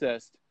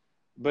processed,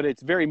 but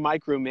it's very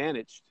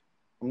micromanaged.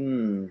 I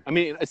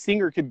mean, a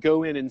singer could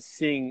go in and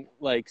sing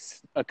like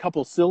a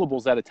couple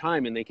syllables at a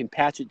time and they can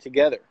patch it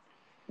together.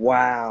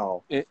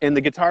 Wow. And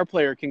the guitar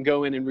player can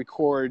go in and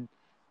record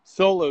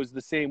solos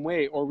the same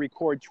way, or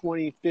record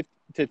 20, 50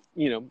 to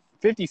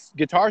 50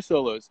 guitar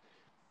solos,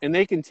 and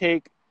they can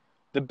take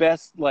the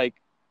best like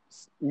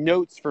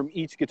notes from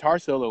each guitar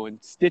solo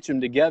and stitch them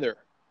together.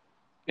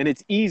 And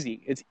it's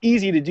easy. It's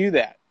easy to do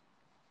that.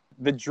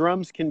 The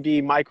drums can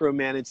be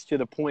micromanaged to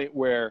the point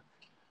where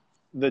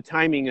the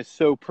timing is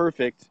so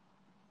perfect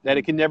that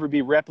it can never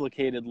be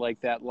replicated like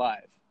that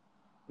live.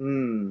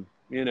 Mm.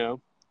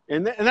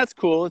 And that's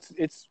cool.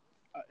 It's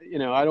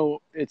I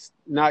don't, it's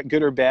not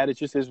good or bad. It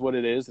just is what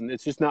it is. And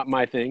it's just not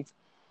my thing.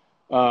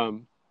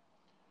 And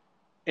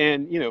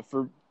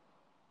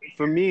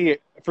for me,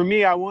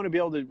 I want to be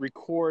able to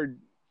record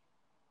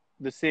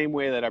the same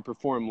way that I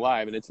perform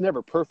live, and it's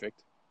never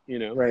perfect,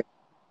 Right.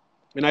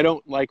 And I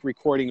don't like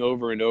recording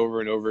over and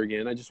over and over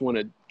again. I just want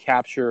to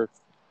capture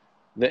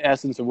the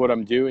essence of what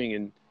I'm doing,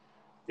 and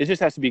it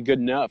just has to be good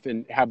enough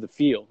and have the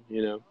feel,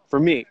 for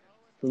me.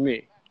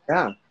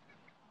 Yeah.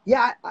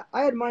 Yeah,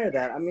 I admire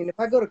that. I mean, if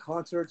I go to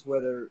concerts,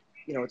 whether,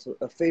 it's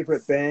a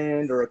favorite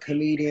band or a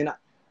comedian,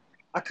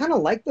 I kind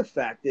of like the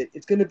fact that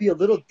it's going to be a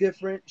little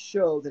different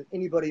show than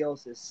anybody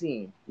else has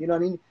seen. You know what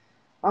I mean?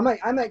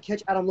 I might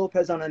catch Adam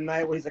Lopez on a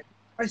night where he's like,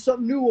 try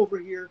something new over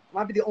here. I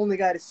might be the only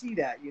guy to see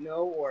that,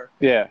 or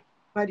Yeah.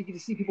 I might get to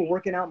see people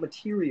working out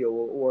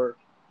material,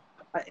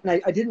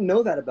 I didn't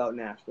know that about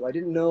Nashville. I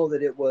didn't know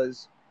that it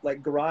was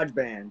like garage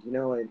band,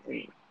 and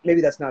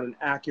maybe that's not an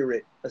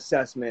accurate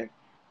assessment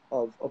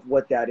of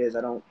what that is.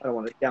 I don't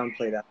want to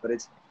downplay that, but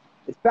it's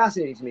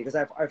fascinating to me because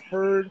I've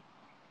heard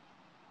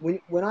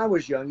when I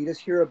was young, you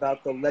just hear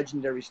about the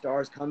legendary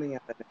stars coming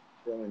out of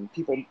Nashville, and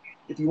people,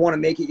 if you want to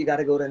make it, you got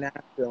to go to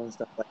Nashville and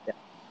stuff like that.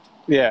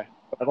 Yeah.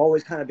 I've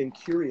always kind of been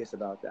curious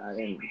about that.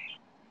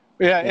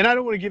 And I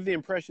don't want to give the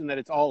impression that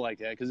it's all like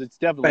that, because it's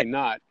definitely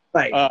not.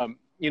 Right.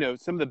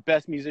 Some of the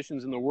best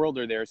musicians in the world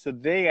are there. So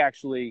they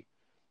actually,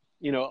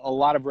 a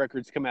lot of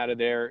records come out of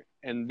there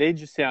and they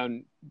just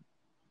sound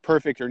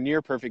perfect or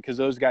near perfect because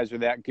those guys are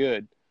that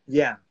good.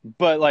 Yeah.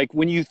 But like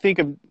when you think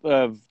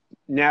of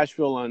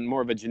Nashville on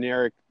more of a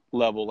generic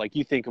level, like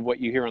you think of what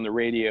you hear on the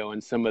radio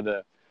and some of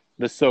the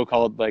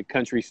so-called like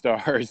country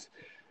stars,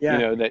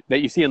 that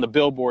you see on the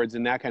billboards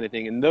and that kind of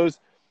thing. And there's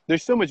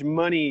so much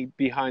money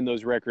behind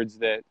those records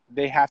that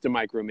they have to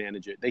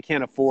micromanage it. They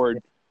can't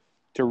afford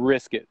to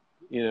risk it,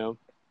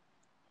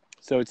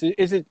 So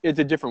it's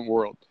a different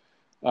world.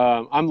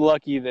 I'm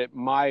lucky that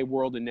my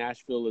world in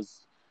Nashville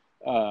is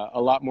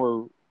a lot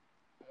more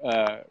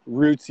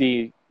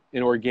rootsy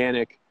and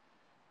organic.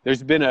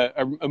 There's been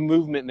a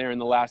movement there in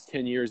the last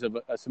 10 years of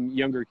some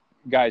younger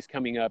guys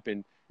coming up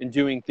and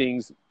doing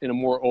things in a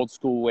more old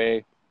school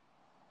way.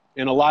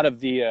 And a lot of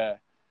the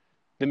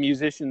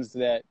musicians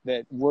that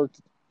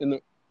worked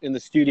in the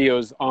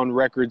studios on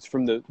records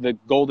from the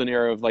golden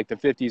era of like the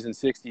 50s and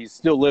 60s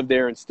still live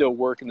there and still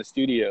work in the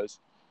studios.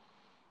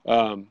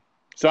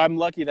 So I'm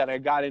lucky that I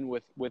got in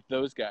with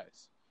those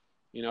guys.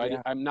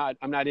 I'm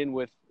not in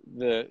with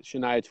the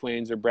Shania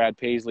Twains or Brad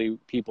Paisley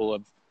people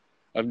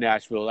of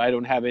Nashville. I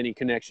don't have any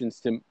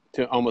connections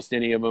to almost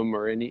any of them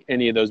or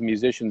any of those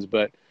musicians,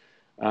 but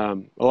a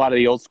lot of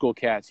the old school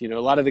cats, a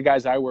lot of the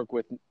guys I work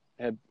with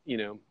have,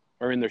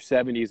 are in their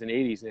 70s and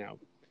 80s now.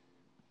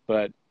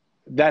 But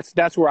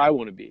that's where I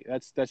want to be.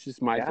 That's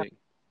just my thing.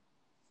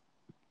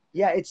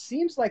 Yeah, it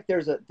seems like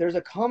there's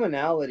a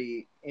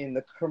commonality in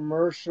the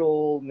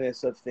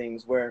commercialness of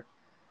things where,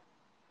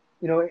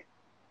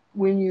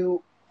 when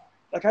you,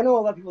 like, I know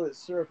a lot of people that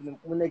surf, and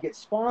when they get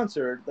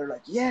sponsored, they're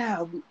like,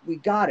 yeah, we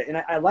got it. And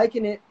I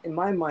liken it, in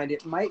my mind,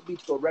 it might be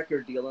to a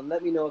record deal, and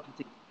let me know if you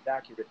think it's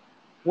accurate.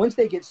 Once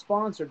they get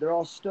sponsored, they're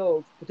all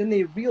stoked, but then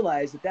they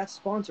realize that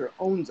sponsor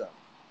owns them.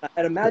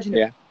 I'd imagine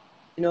if,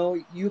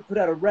 you put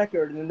out a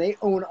record and then they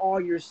own all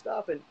your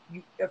stuff, and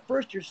at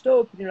first you're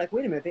stoked and you're like,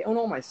 wait a minute, they own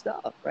all my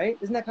stuff, right?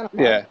 Isn't that kind of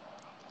fun?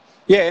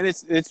 Yeah, and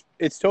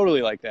it's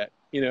totally like that.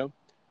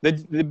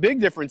 The big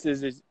difference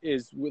is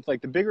with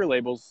like the bigger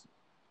labels.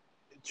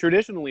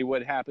 Traditionally,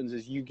 what happens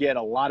is you get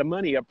a lot of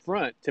money up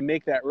front to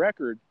make that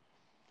record,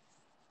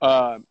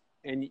 and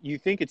you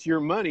think it's your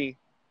money,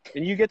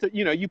 and you get to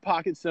you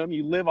pocket some,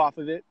 you live off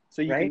of it,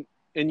 so you can,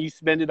 and you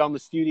spend it on the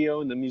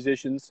studio and the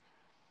musicians.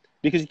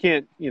 Because you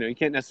can't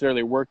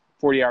necessarily work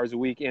 40 hours a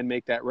week and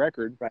make that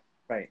record.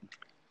 Right.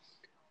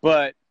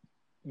 But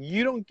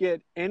you don't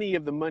get any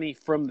of the money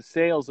from the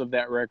sales of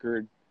that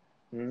record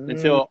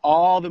until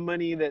all the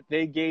money that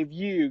they gave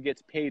you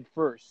gets paid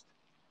first.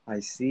 I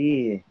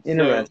see.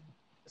 Interesting.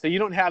 So you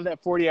don't have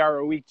that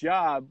 40-hour-a-week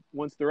job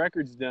once the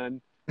record's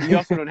done. You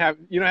also don't have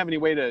any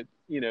way to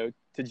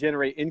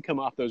generate income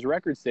off those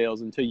record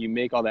sales until you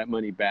make all that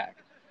money back.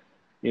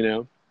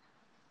 Yeah,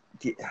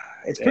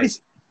 it's pretty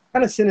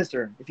kind of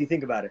sinister if you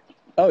think about it.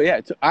 Oh yeah,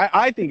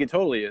 I think it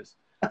totally is.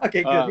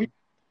 Okay, good.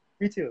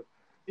 Me too.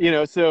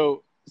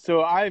 So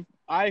I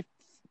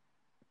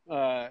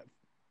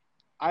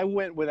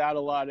went without a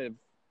lot of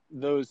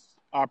those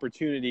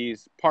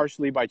opportunities,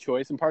 partially by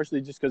choice and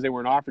partially just because they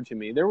weren't offered to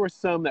me. There were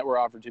some that were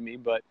offered to me,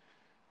 but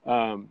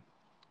I've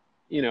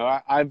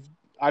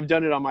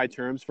done it on my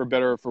terms, for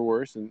better or for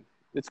worse, and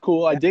it's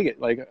cool. I dig it.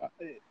 Like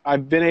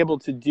I've been able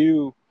to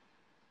do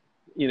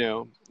you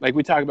know, like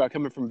we talk about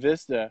coming from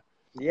Vista.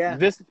 Yeah.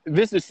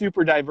 Vista's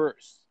super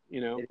diverse,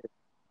 you know. It is.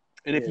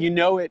 And It if is.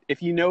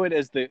 you know it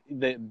as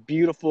the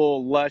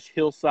beautiful, lush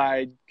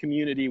hillside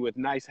community with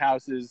nice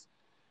houses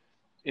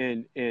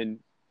and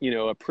you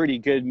know, a pretty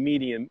good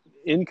median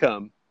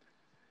income,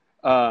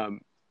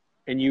 and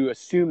you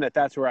assume that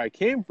that's where I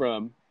came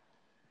from,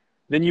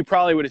 then you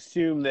probably would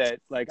assume that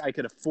like I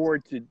could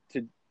afford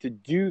to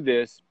do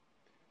this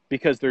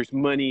because there's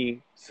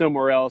money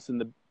somewhere else in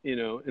the, you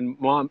know, in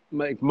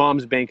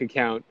mom's bank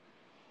account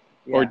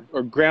Yeah.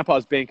 or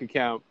grandpa's bank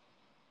account,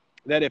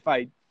 that if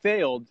I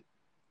failed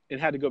and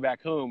had to go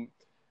back home,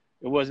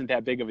 it wasn't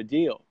that big of a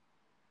deal.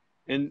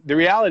 And the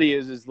reality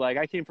is like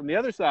I came from the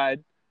other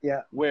side,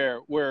 Yeah.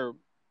 where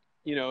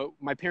you know,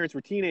 my parents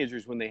were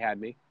teenagers when they had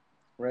me.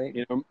 Right.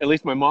 You know, at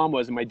least my mom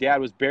was, and my dad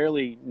was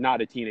barely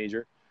not a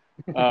teenager.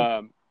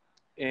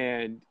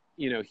 And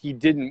you know, he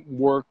didn't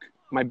work.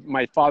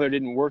 My father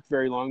didn't work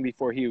very long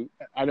before he.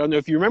 I don't know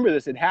if you remember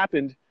this. It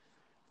happened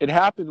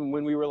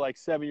when we were like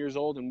 7 years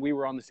old, and we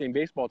were on the same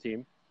baseball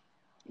team.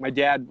 My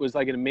dad was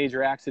like in a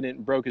major accident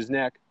and broke his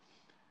neck,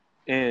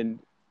 and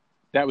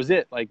that was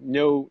it. Like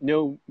no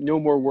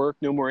more work,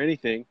 no more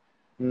anything.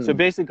 So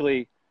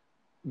basically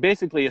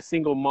a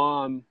single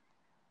mom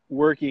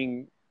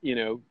working, you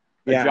know,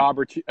 a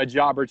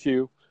job or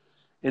two.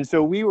 And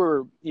so we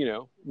were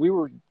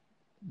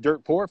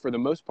dirt poor for the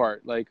most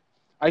part. Like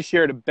I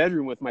shared a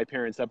bedroom with my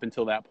parents up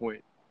until that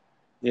point,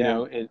 you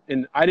know,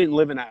 and I didn't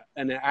live in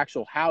an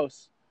actual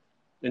house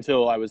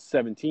until I was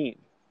 17,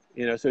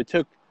 you know, so it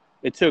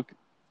took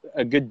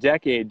a good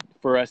decade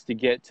for us to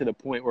get to the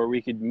point where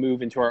we could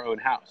move into our own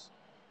house.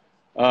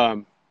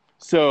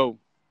 So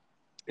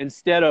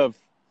instead of,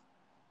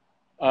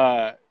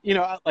 you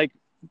know, like,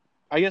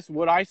 I guess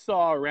what I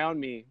saw around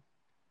me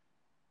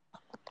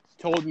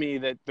told me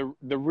that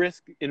the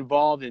risk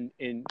involved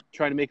in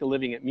trying to make a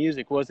living at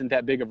music wasn't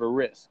that big of a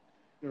risk.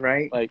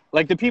 Right.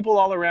 Like the people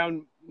all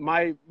around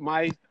my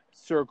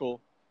circle,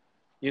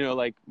 you know,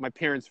 like my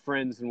parents'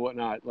 friends and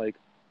whatnot, like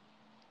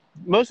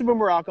most of them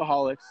were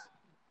alcoholics,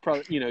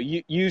 probably, you know,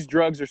 used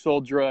drugs or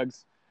sold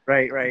drugs.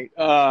 Right. Right.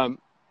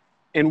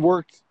 And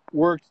worked,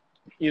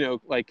 you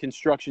know, like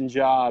construction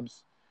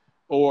jobs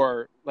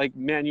or like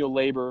manual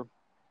labor.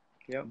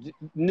 Yep.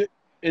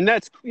 And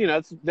that's, you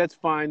know, that's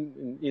fine.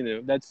 And, you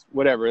know, that's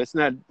whatever. It's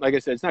not, like I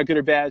said, it's not good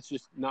or bad. It's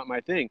just not my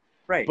thing.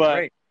 Right. But,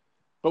 right.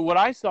 but what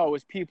I saw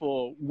was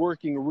people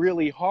working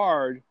really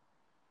hard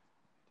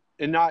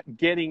and not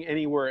getting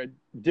anywhere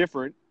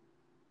different,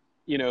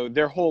 you know,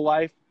 their whole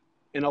life.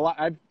 And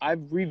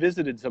I've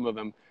revisited some of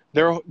them.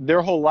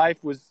 Their whole life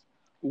was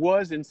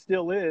and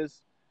still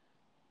is,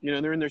 you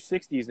know, they're in their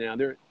 60s now.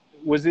 There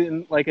was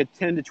in like a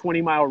 10 to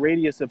 20 mile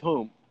radius of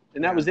home.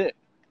 And that was it.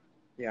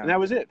 Yeah. And that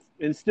was it.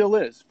 And still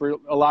is for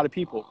a lot of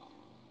people.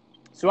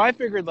 So I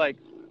figured like,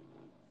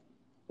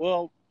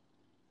 well,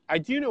 I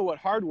do know what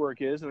hard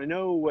work is, and I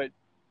know what,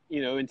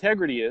 you know,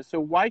 integrity is. So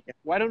why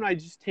don't I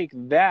just take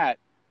that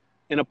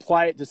and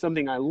apply it to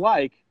something I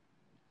like?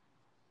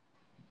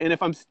 And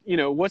if I'm, you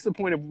know, what's the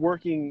point of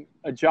working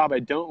a job I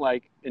don't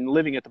like and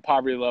living at the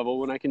poverty level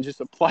when I can just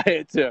apply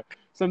it to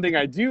something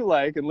I do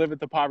like and live at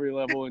the poverty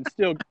level and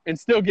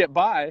still get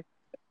by,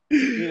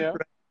 you know?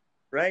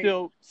 Right.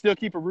 Still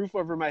keep a roof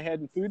over my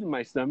head and food in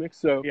my stomach.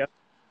 So Yep.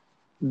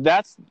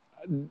 that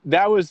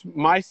was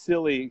my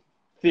silly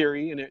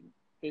theory, and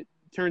it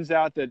turns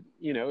out that,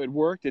 you know, it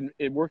worked, and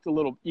it worked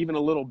even a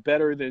little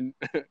better than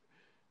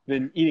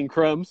than eating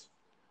crumbs.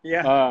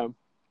 Yeah.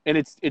 And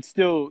it's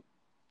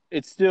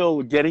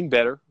still getting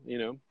better, you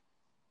know.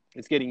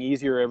 It's getting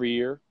easier every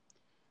year,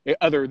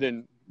 other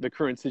than the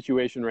current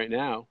situation right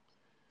now,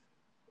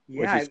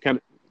 which is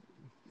kind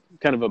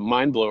of a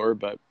mind blower,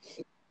 but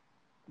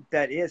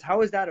that is.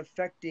 How is that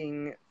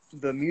affecting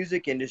the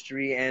music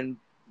industry, and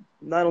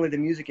not only the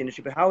music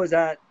industry, but how does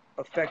that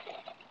affect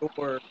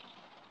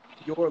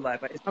your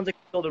life? It sounds like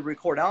you're still to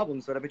record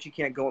albums, but I bet you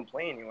can't go and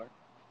play anywhere.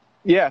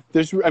 Yeah,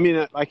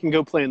 I can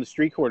go play in the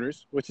street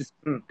corners, which is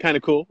kind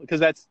of cool, because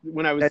that's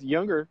when I was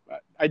younger.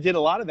 I did a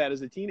lot of that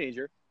as a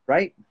teenager.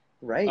 Right.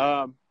 But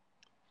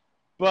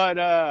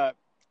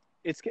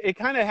it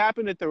kind of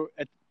happened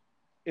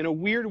in a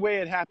weird way.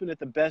 It happened at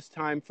the best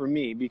time for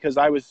me, because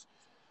I was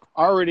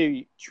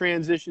already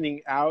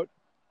transitioning out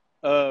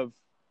of,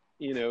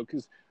 you know,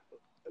 because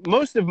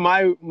most of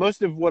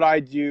what I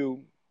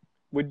do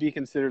would be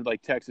considered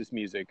like Texas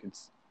music.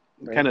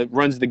 It kind of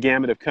runs the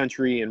gamut of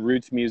country and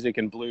roots music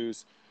and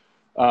blues.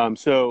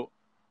 So,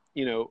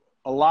 you know,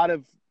 a lot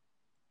of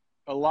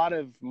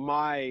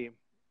my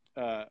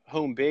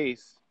home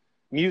base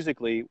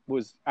musically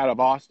was out of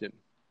Austin.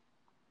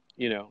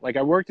 You know, like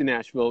I worked in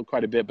Nashville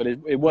quite a bit, but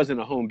it wasn't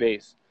a home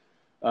base.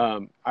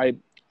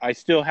 I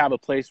still have a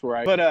place where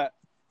I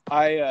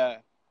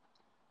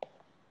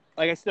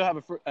still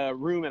have a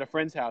room at a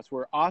friend's house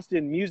where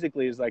Austin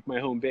musically is like my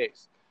home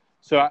base.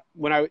 So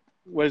when I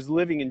was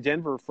living in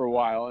Denver for a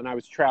while and I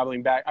was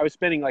traveling back, I was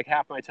spending like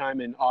half my time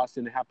in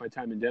Austin and half my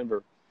time in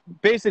Denver.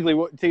 Basically,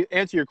 to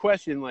answer your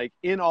question, like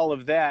in all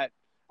of that,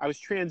 I was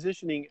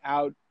transitioning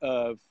out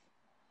of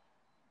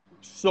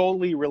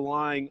solely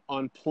relying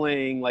on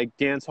playing like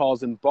dance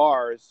halls and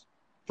bars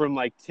from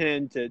like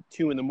 10 to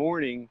 2 in the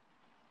morning,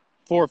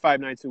 4 or 5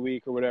 nights a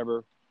week or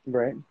whatever,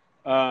 Right.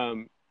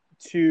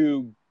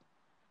 To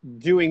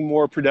doing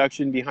more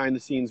production behind the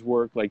scenes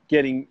work, like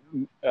getting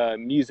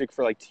music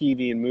for like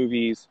TV and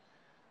movies,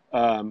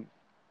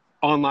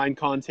 online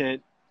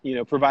content, you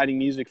know, providing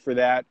music for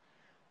that,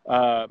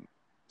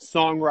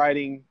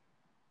 songwriting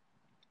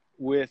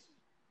with,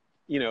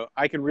 you know,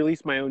 I can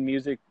release my own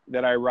music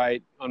that I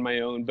write on my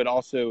own, but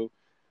also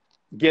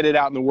get it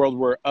out in the world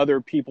where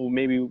other people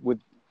maybe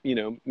would, you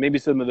know, maybe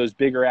some of those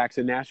bigger acts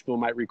in Nashville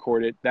might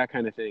record it, that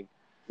kind of thing.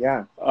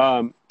 Yeah.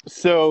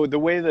 So the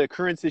way the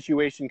current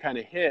situation kind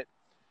of hit,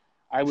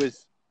 I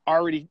was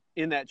already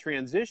in that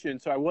transition,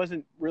 so I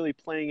wasn't really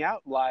playing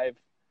out live,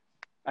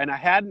 and I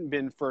hadn't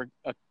been for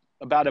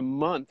about a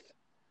month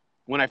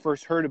when I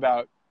first heard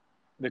about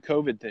the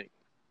COVID thing.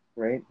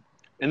 Right.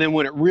 And then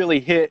when it really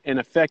hit and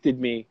affected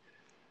me,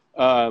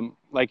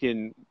 like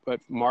in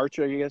March,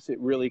 I guess it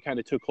really kind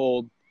of took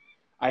hold.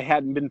 I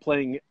hadn't been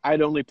playing.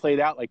 I'd only played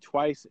out like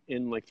twice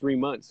in like 3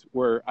 months,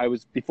 where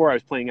before I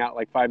was playing out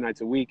like 5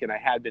 nights a week, and I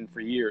had been for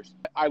years.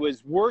 I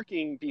was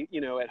working,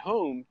 you know, at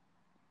home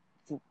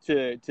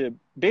to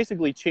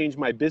basically change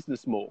my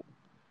business mold,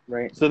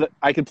 Right. so that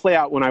I could play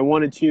out when I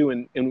wanted to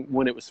and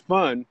when it was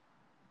fun,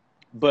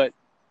 but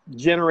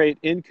generate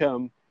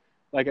income,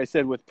 like I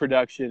said, with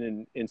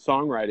production and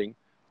songwriting.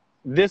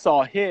 This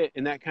all hit,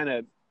 and that kind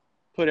of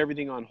put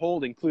everything on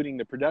hold, including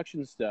the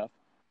production stuff.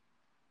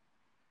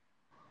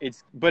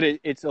 It's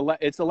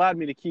allowed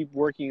me to keep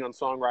working on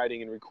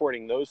songwriting and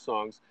recording those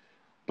songs,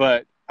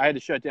 but I had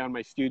to shut down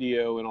my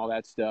studio and all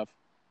that stuff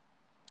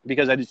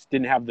because I just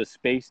didn't have the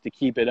space to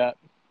keep it up,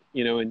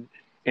 you know,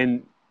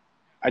 and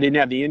I didn't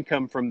have the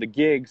income from the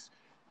gigs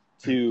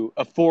to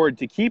afford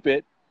to keep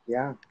it.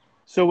 Yeah.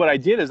 So what I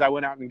did is I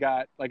went out and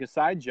got like a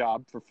side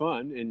job for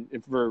fun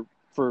and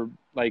for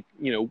like,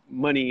 you know,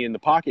 money in the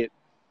pocket.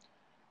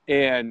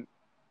 And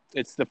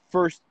it's the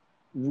first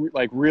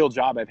like real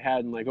job I've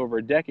had in like over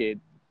a decade.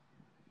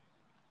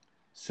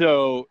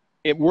 So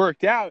it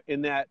worked out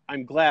in that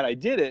I'm glad I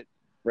did it.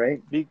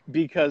 Right.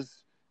 Because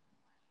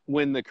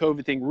when the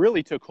COVID thing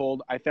really took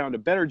hold, I found a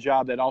better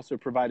job that also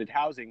provided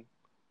housing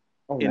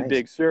in nice.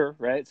 Big Sur,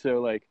 right?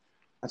 So like,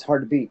 that's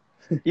hard to beat.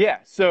 Yeah.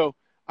 So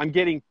I'm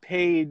getting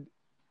paid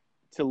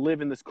to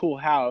live in this cool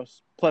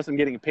house, plus I'm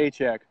getting a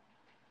paycheck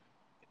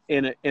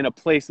in a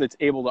place that's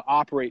able to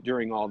operate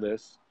during all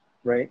this.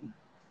 Right.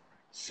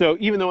 So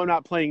even though I'm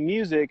not playing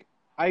music,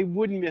 I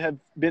wouldn't have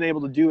been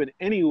able to do it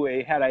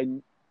anyway had I,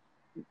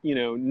 you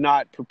know,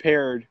 not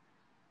prepared.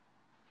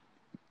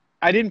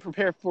 I didn't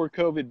prepare for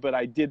COVID, but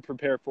I did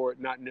prepare for it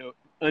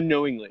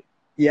unknowingly.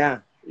 Yeah.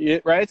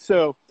 Right.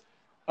 So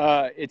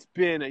it's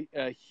been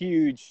a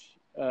huge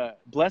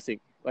blessing.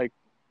 Like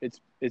it's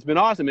been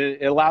awesome.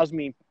 It allows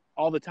me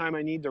all the time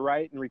I need to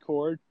write and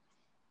record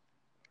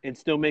and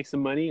still make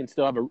some money and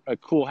still have a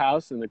cool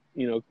house and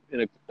in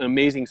an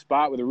amazing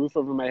spot with a roof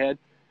over my head.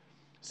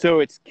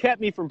 So it's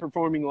kept me from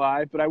performing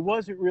live, but I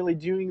wasn't really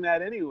doing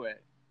that anyway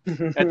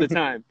at the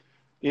time.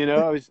 You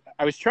know,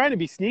 I was trying to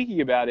be sneaky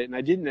about it, and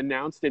I didn't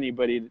announce to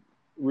anybody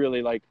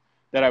really like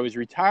that I was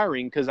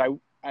retiring, because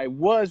I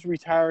was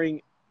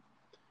retiring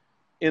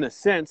in a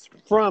sense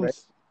from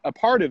a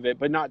part of it,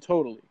 but not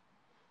totally.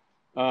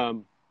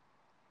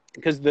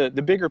 Because the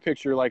bigger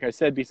picture, like I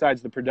said,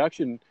 besides the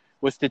production,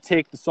 was to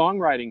take the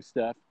songwriting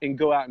stuff and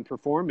go out and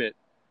perform it,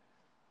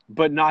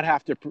 but not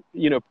have to,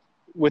 you know,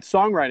 with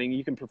songwriting,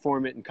 you can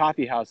perform it in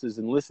coffee houses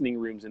and listening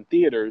rooms and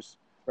theaters.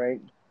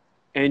 Right.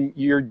 And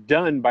you're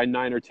done by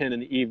 9 or 10 in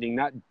the evening,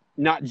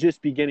 not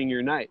just beginning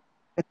your night,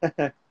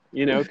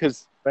 you know,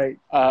 because right.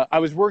 I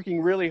was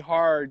working really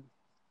hard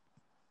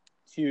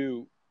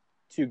to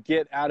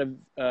get out of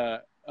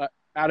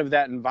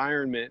that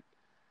environment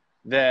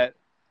that,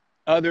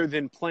 other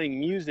than playing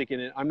music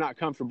in it, I'm not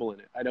comfortable in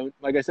it. I don't,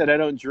 like I said, I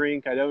don't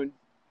drink. I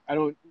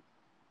don't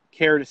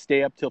care to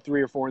stay up till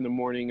 3 or 4 in the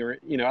morning, or,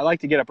 you know, I like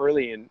to get up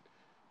early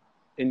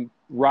and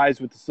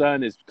rise with the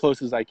sun as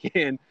close as I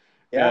can.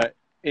 Yeah.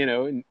 You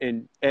know,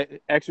 and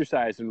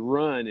exercise and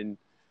run. And,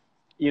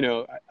 you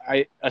know,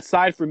 I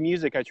aside from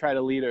music, I try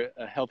to lead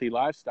a healthy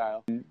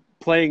lifestyle. And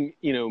playing,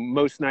 you know,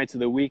 most nights of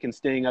the week and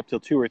staying up till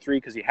 2 or 3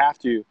 because you have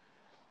to,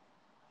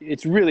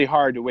 it's really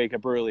hard to wake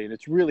up early, and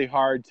it's really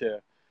hard to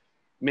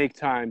make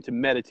time to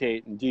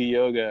meditate and do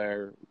yoga,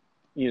 or,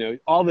 you know,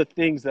 all the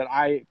things that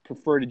I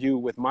prefer to do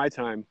with my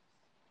time.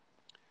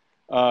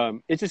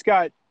 It just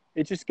got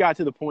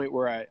to the point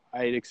where I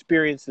had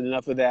experienced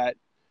enough of that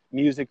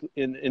music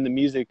in the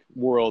music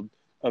world,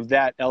 of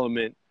that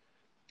element,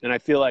 and I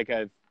feel like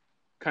I've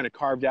kind of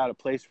carved out a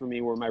place for me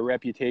where my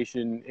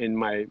reputation and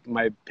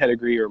my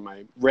pedigree or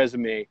my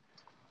resume,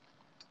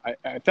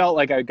 I felt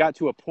like I got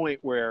to a point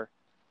where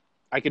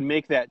I could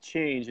make that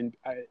change, and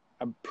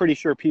I'm pretty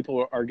sure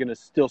people are going to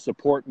still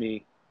support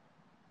me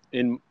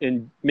in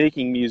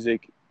making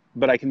music,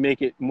 but I can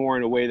make it more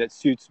in a way that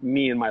suits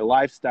me and my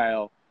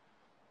lifestyle,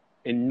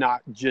 and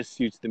not just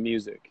suits the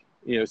music,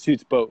 you know,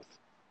 suits both.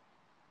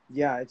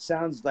 Yeah, it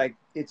sounds like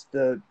it's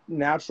the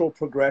natural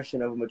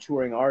progression of a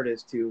maturing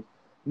artist to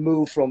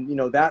move from,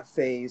 that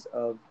phase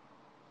of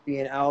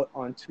being out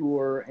on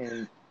tour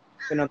and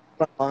on the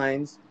front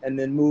lines, and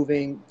then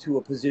moving to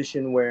a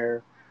position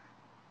where,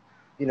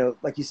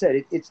 like you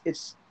said,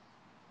 it's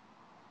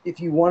if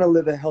you want to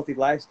live a healthy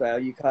lifestyle,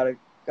 you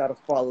gotta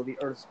follow the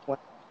earth's plan.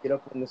 Get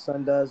up when the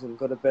sun does and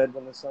go to bed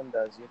when the sun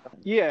does.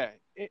 Yeah.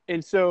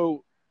 And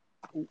so,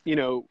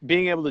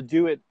 being able to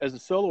do it as a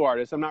solo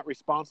artist, I'm not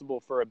responsible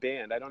for a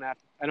band. I don't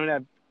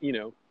have,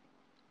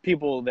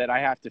 people that I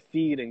have to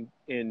feed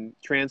and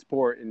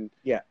transport and,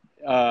 Yeah.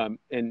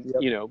 And,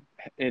 Yep.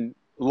 and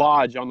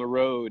lodge on the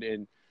road.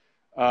 And,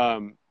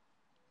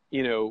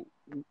 you know,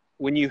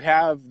 when you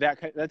have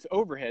that's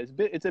overhead.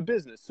 It's a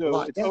business.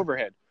 So it's Yeah.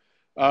 overhead.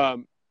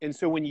 And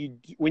so when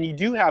you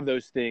do have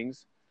those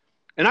things,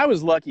 and I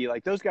was lucky,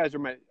 like those guys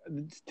are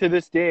to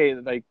this day,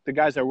 like the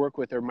guys I work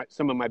with are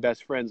some of my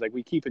best friends. Like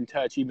we keep in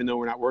touch, even though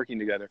we're not working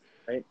together.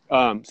 Right.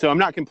 So I'm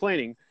not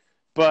complaining,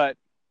 but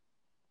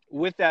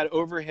with that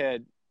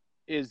overhead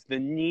is the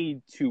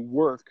need to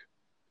work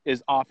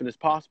as often as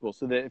possible.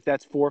 So that if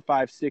that's 4,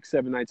 5, 6,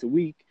 7 nights a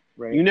week,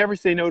 Right. you never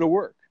say no to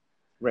work.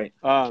 Right.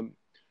 And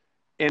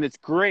it's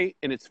great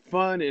and it's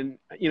fun. And,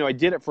 I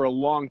did it for a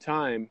long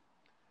time.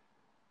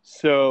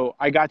 So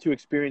I got to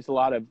experience a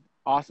lot of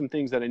awesome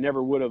things that I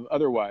never would have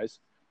otherwise.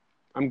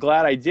 I'm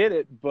glad I did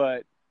it,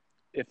 but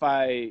if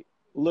I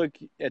look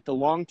at the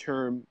long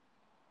term,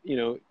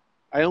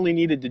 I only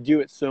needed to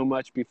do it so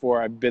much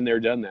before I've been there,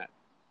 done that.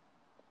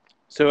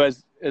 So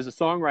as a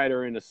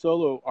songwriter and a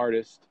solo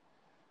artist,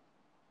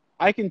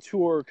 I can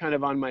tour kind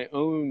of on my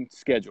own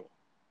schedule.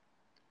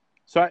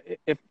 So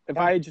if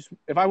I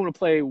want to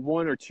play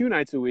 1 or 2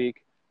 nights a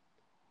week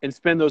and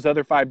spend those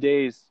other 5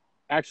 days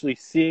actually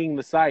seeing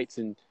the sights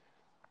and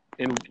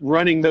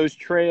running those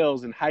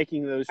trails and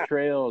hiking those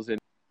trails and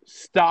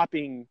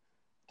stopping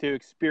to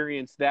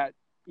experience that,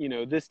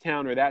 this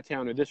town or that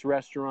town or this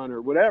restaurant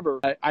or whatever,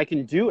 I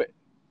can do it,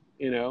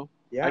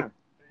 Yeah.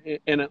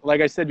 And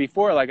like I said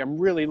before, like I'm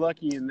really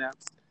lucky in that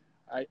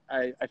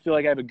I feel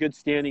like I have a good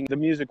standing in the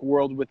music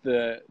world with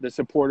the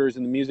supporters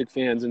and the music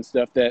fans and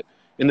stuff that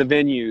in the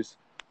venues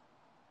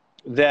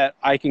that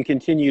I can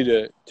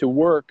continue to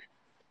work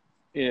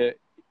in,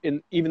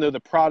 even though the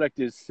product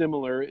is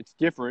similar, it's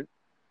different.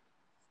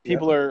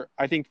 People are,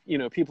 I think,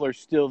 people are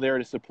still there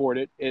to support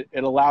it.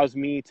 It allows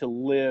me to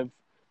live,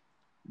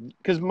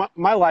 because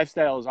my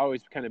lifestyle has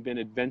always kind of been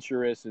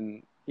adventurous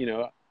and,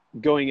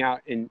 going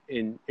out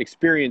and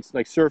experience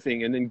like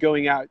surfing and then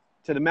going out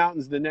to the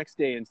mountains the next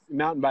day and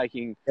mountain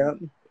biking. Yep.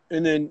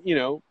 And then,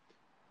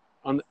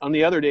 on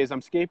the other days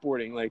I'm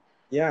skateboarding. Like,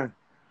 Yeah.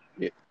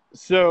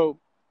 So,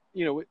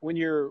 when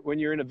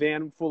you're in a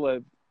van full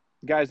of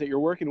guys that you're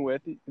working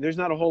with, there's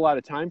not a whole lot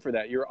of time for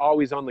that. You're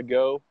always on the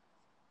go.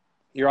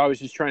 You're always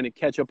just trying to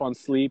catch up on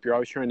sleep. You're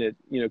always trying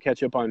to,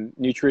 catch up on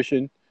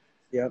nutrition.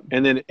 Yep.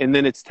 And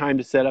then it's time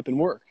to set up and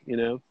work,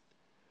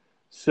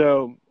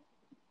 So,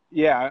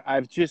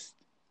 yeah,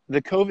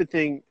 the COVID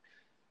thing,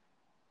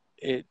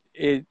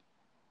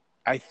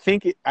 I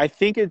think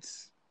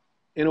it's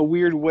in a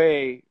weird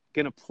way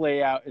going to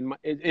play out and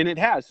it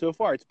has so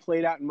far. It's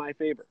played out in my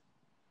favor,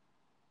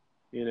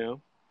 You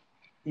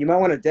might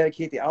want to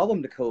dedicate the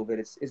album to COVID.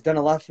 It's done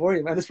a lot for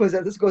you, man. This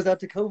goes out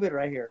to COVID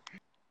right here.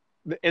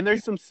 And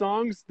there's some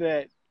songs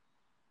that,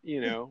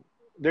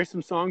 there's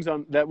some songs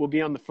that will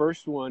be on the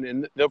first one,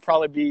 and they'll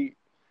probably be,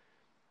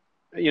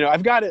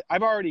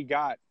 I've already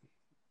got.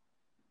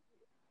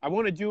 I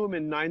want to do them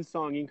in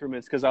 9-song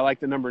increments because I like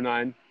the number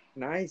 9.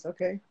 Nice.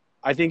 Okay.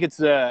 I think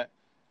it's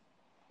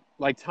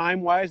like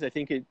time wise, I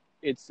think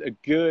it's a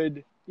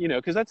good,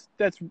 because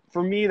that's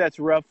for me, that's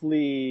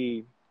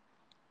roughly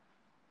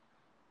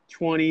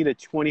 20 to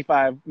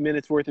 25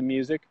 minutes worth of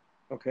music.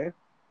 Okay.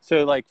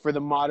 So like for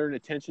the modern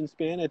attention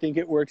span, I think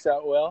it works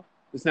out well.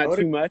 It's not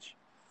too much.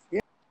 Yeah.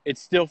 It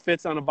still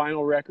fits on a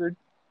vinyl record.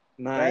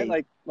 Nice.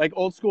 Right? Like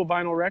old school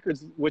vinyl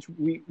records, which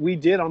we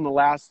did on the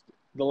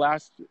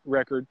last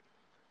record.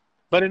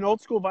 But an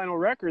old school vinyl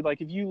record,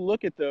 like if you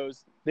look at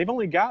those, they've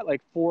only got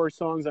like 4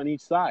 songs on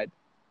each side.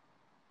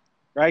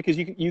 Right? Because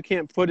you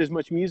can't put as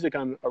much music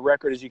on a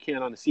record as you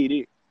can on a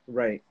CD.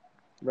 Right.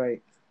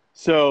 Right.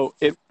 So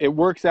it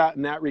works out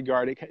in that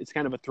regard. It's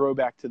kind of a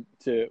throwback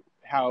to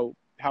how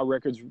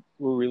records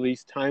were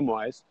released time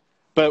wise.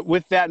 But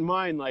with that in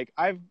mind, like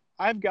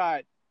I've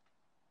got,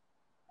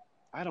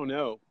 I don't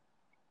know,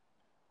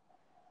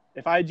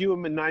 if I do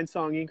them in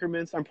 9-song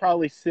increments, I'm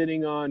probably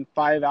sitting on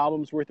 5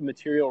 albums worth of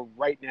material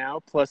right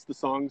now, plus the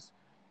songs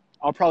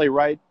I'll probably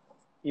write,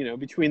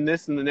 between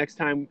this and the next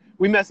time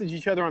we message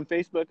each other on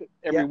Facebook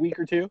every week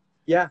or 2.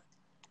 Yeah.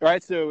 All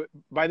right. So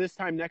by this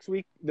time next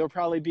week, there'll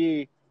probably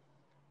be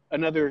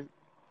another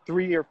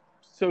 3 or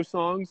so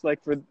songs,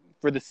 like for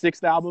the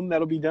 6th album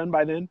that'll be done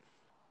by then.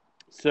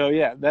 So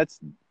yeah,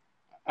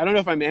 I don't know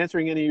if I'm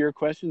answering any of your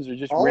questions or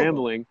just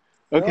rambling.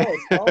 Okay. No,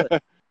 it's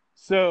solid.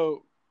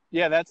 So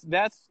yeah, that's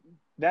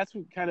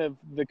kind of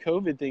the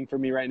COVID thing for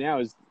me right now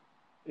is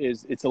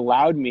it's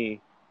allowed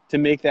me to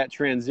make that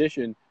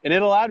transition, and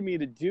it allowed me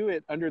to do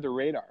it under the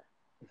radar.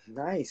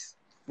 Nice.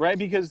 right?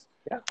 Because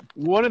Yeah.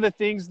 one of the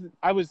things that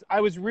I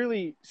was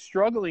really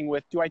struggling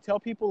with, do I tell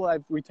people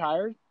I've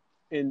retired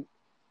and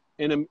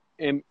am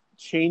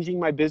changing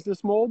my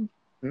business mold?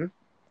 Hmm?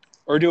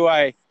 Or do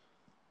I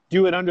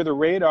do it under the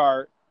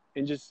radar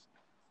and just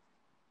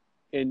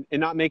and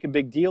not make a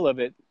big deal of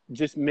it,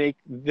 just make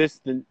this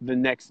the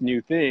next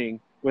new thing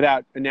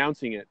without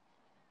announcing it?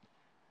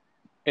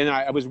 And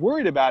I was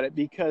worried about it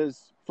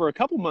because for a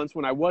couple months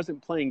when I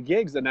wasn't playing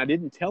gigs and I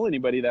didn't tell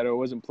anybody that I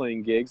wasn't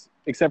playing gigs,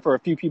 except for a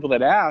few people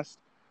that asked,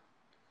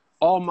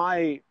 all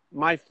my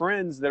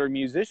friends that are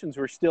musicians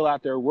were still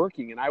out there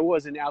working and I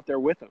wasn't out there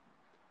with them.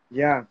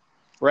 Yeah.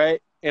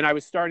 Right. And I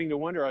was starting to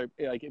wonder,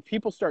 like, if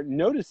people start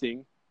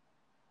noticing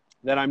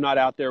that I'm not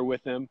out there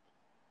with them,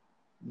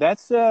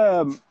 that's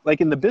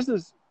like in the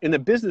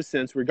business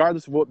sense,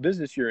 regardless of what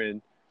business you're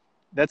in,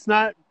 that's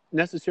not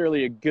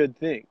necessarily a good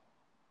thing.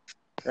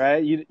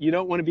 Right. You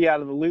don't want to be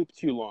out of the loop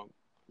too long.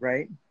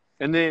 Right.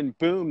 And then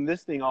boom,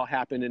 this thing all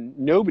happened and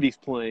nobody's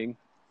playing.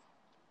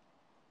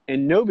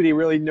 And nobody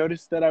really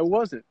noticed that I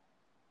wasn't.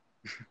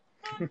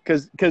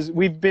 Because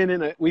we've been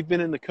in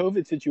the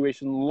COVID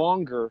situation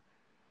longer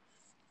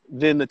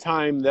than the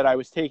time that I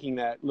was taking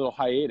that little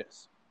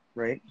hiatus.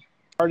 Right.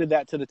 Started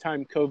that to the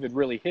time COVID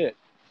really hit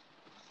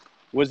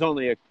was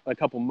only a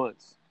couple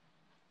months.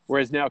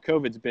 Whereas now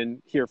COVID's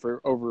been here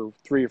for over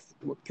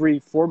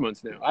 4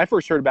 months now. I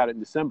first heard about it in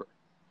December.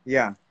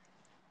 Yeah.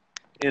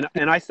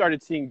 And I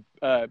started seeing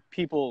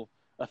people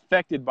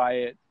affected by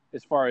it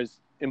as far as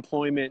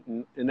employment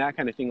and that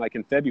kind of thing, like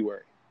in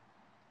February.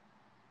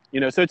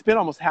 So it's been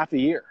almost half a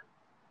year.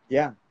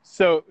 Yeah.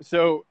 So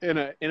in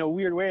a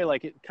weird way,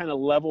 like it kind of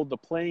leveled the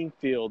playing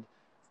field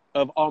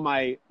of all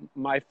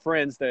my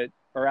friends that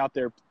are out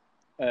there,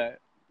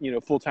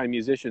 full-time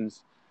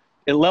musicians.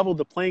 It leveled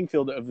the playing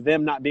field of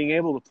them not being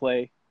able to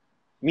play,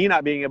 me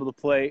not being able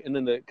to play, and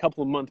then the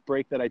couple of month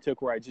break that I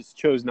took where I just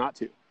chose not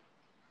to.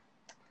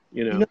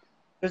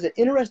 There's an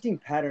interesting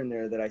pattern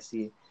there that I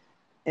see,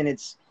 and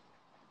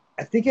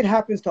I think it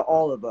happens to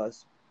all of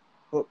us,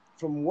 but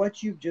from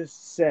what you've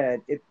just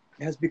said, it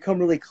has become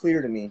really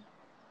clear to me.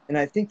 And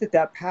I think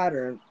that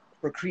pattern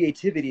for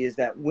creativity is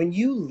that when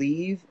you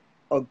leave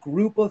a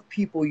group of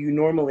people you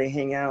normally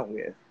hang out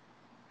with,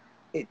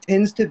 it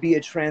tends to be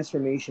a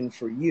transformation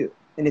for you.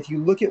 And if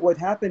you look at what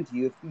happened to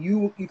you,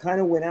 if you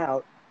kind of went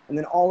out and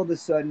then all of a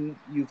sudden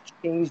you've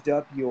changed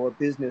up your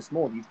business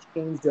mold, you've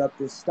changed up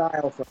this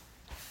style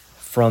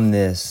From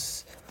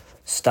this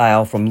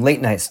style, from late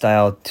night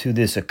style to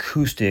this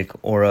acoustic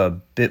or a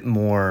bit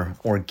more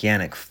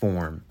organic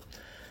form.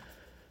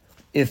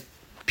 If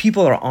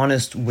people are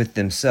honest with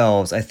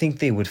themselves, I think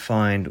they would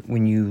find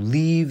when you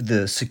leave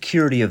the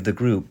security of the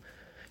group,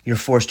 you're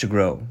forced to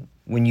grow.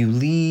 When you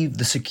leave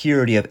the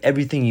security of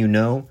everything you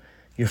know,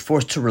 you're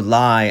forced to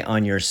rely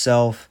on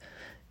yourself.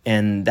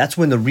 And that's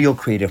when the real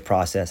creative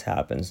process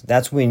happens.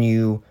 That's when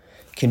you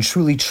can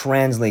truly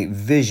translate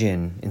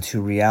vision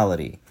into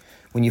reality.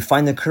 When you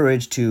find the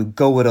courage to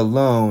go it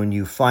alone,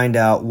 you find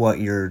out what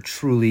you're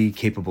truly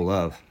capable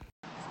of.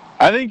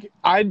 I think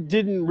I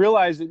didn't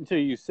realize it until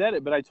you said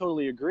it, but I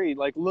totally agree.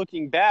 Like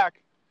looking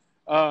back,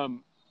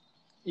 one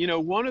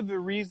of the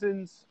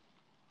reasons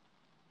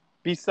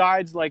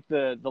besides like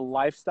the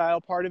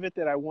lifestyle part of it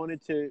that I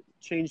wanted to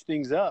change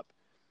things up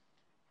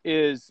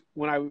is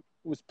when I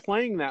was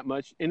playing that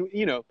much. And,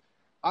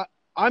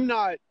 I'm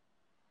not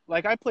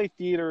like I play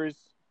theaters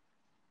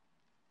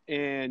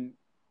and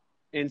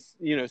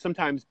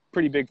sometimes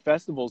pretty big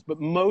festivals,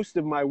 but most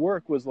of my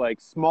work was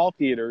like small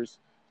theaters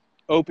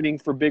opening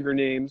for bigger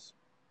names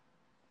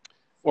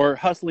or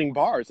hustling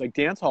bars like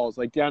dance halls,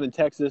 like down in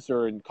Texas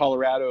or in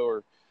Colorado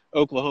or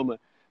Oklahoma,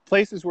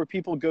 places where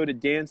people go to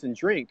dance and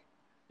drink.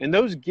 And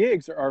those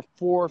gigs are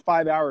 4 or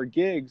 5 hour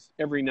gigs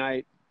every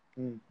night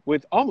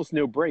with almost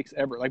no breaks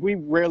ever. Like we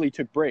rarely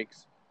took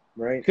breaks.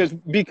 Right.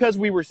 Because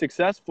we were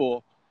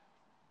successful,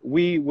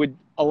 we would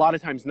a lot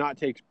of times not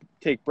take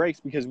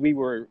breaks because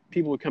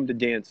people would come to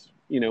dance,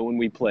 when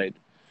we played.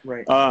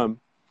 Right.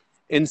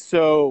 And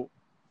so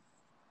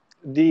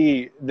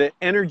the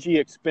energy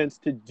expense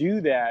to do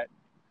that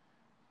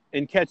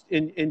and catch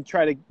and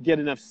try to get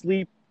enough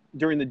sleep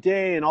during the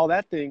day and all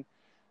that thing,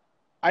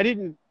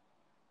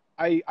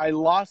 I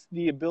lost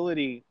the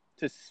ability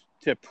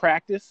to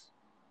practice,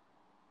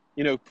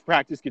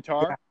 practice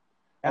guitar.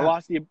 Yeah.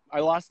 I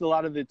lost a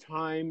lot of the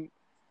time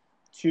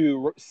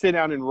to sit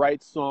down and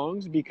write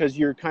songs because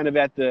you're kind of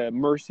at the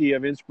mercy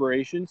of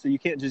inspiration. So you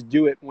can't just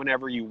do it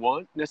whenever you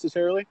want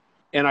necessarily.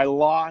 And I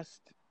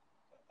lost,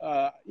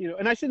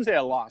 and I shouldn't say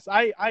I lost.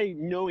 I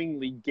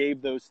knowingly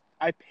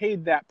I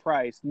paid that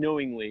price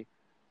knowingly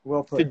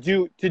well put.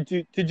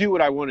 to do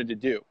what I wanted to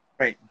do.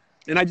 Right.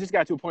 And I just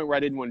got to a point where I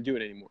didn't want to do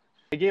it anymore.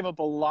 I gave up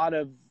a lot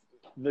of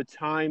the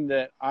time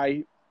that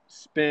I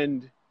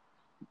spend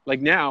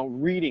like now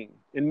reading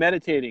and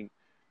meditating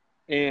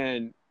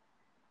and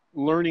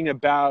learning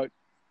about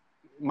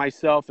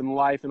myself and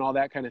life and all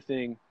that kind of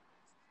thing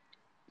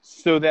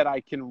so that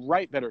I can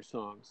write better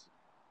songs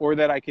or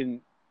that I can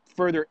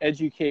further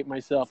educate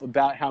myself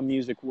about how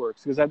music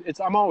works because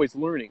I'm always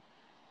learning.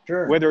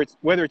 Sure.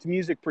 whether it's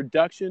music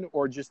production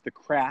or just the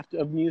craft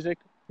of music,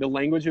 the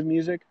language of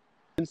music.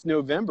 Since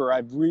November,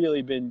 I've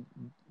really been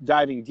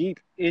diving deep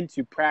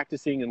into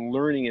practicing and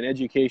learning and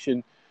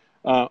education.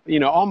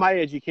 All my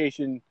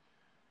education,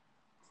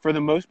 for the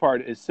most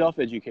part, is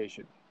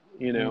self-education.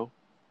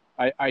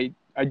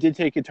 I did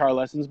take guitar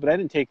lessons, but I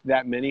didn't take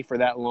that many for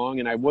that long,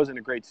 and I wasn't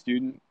a great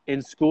student.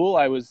 In school,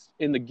 I was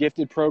in the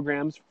gifted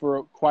programs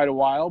for quite a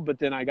while, but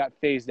then I got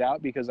phased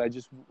out because I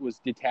just was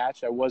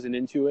detached. I wasn't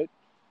into it.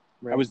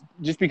 Right. I was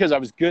just because I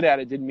was good at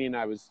it didn't mean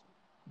I was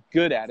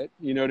good at it.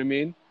 You know what I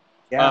mean?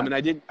 Yeah. And I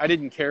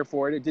didn't care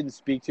for it. It didn't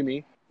speak to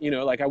me.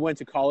 Like I went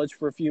to college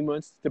for a few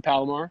months to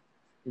Palomar.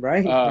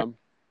 Right.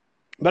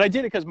 But I did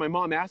it because my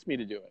mom asked me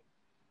to do it.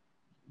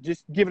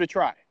 Just give it a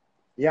try.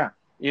 Yeah.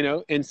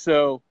 And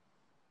so,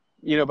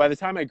 by the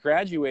time I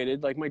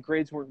graduated, like my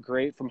grades weren't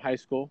great from high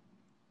school,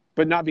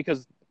 but not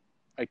because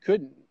I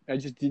couldn't. I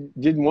just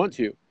didn't want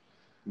to.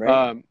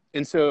 Right.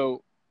 And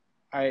so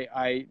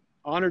I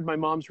honored my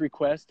mom's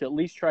request to at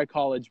least try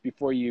college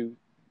before you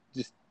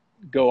just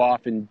go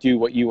off and do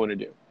what you want to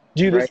do.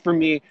 Do this for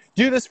me,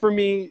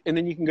 and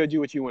then you can go do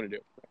what you want to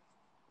do.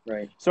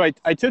 Right. So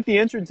I took the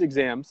entrance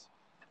exams,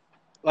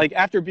 like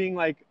after being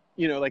like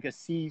a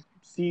C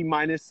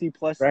minus, C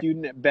plus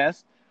student at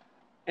best.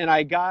 And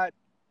I got,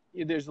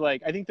 there's a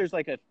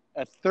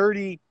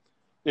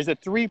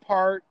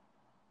 3-part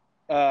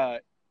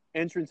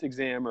entrance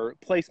exam or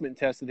placement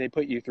test that they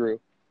put you through.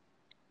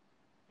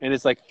 And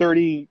it's like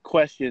 30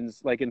 questions,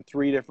 like in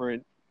 3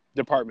 different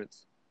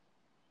departments.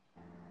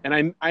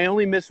 And I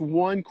only missed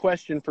 1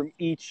 question from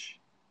each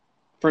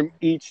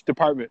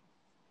department.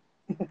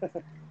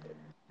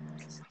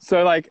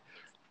 So like,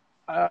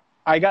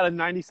 I got a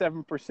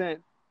 97%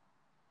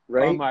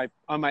 on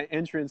my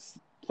entrance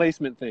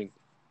placement thing.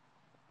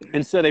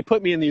 And so they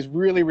put me in these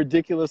really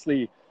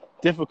ridiculously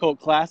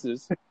difficult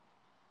classes.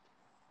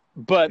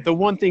 But the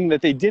one thing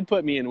that they did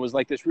put me in was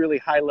like this really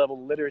high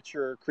level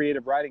literature,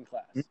 creative writing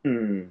class.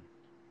 Mm-hmm.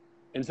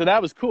 And so that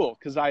was cool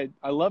because I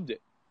loved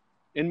it.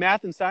 In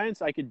math and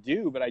science I could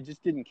do, but I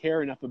just didn't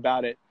care enough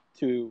about it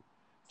to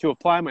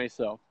apply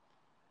myself.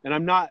 And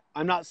I'm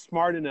not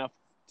smart enough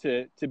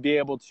to be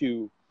able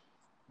to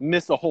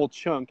miss a whole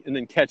chunk and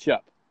then catch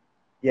up.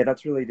 Yeah,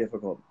 that's really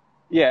difficult.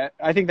 Yeah,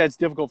 I think that's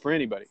difficult for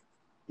anybody.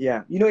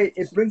 Yeah.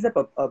 It brings up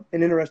an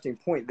interesting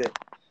point that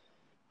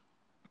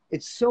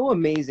it's so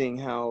amazing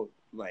how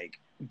like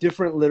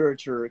different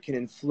literature can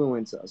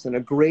influence us. And a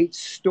great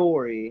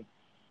story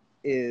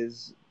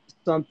is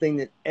something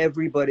that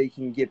everybody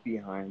can get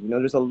behind.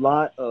 There's a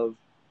lot of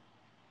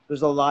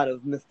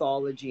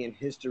mythology and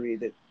history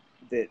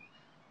that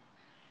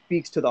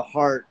speaks to the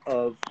heart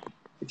of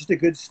just a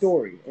good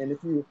story. And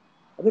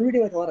I've been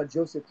reading like a lot of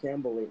Joseph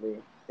Campbell lately,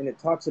 and it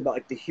talks about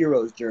like the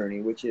hero's journey,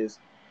 which is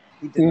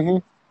he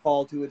did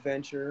call to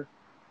adventure,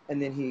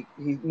 and then he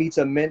meets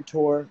a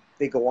mentor.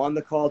 They go on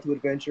the call to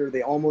adventure.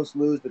 They almost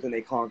lose, but then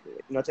they conquer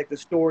it. It's like the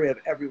story of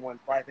everyone's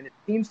life. And it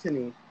seems to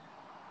me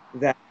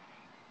that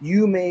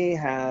you may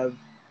have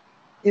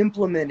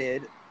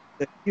implemented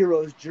the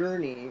hero's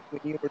journey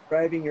when you were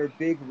driving your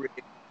big rig,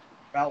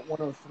 Route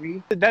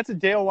 103. That's a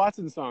Dale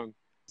Watson song.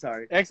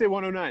 Sorry. Exit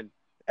 109.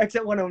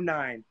 Exit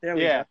 109. There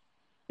we go.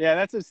 Yeah,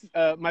 that's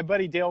my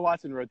buddy Dale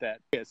Watson wrote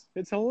that.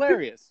 It's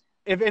hilarious.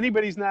 If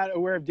anybody's not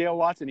aware of Dale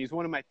Watson, he's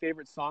one of my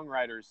favorite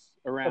songwriters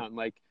around.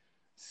 Like,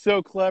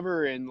 so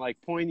clever and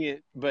like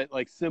poignant, but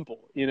like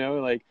simple,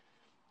 like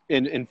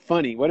and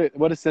funny.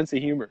 What a sense of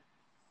humor.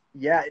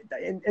 Yeah,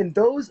 and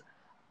those,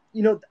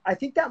 I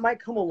think that might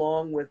come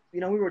along with,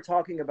 we were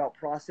talking about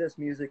processed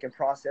music and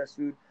processed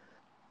food.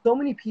 So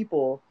many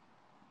people,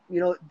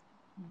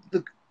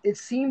 it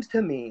seems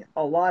to me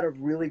a lot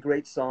of really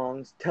great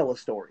songs tell a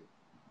story.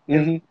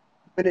 Mm-hmm.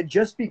 But it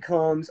just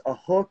becomes a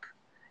hook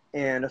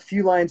and a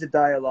few lines of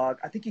dialogue.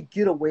 I think you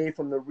get away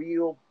from the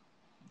real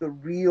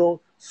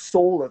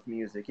soul of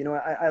music.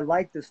 I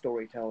like the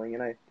storytelling,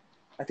 and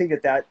I think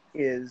that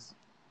is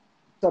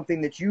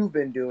something that you've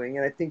been doing,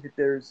 and I think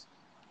that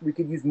we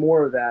could use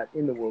more of that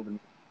in the world.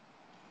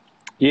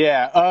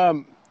 Yeah.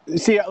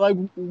 See, like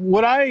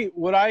when I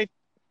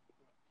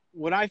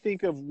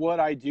think of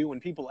what I do when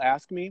people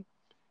ask me,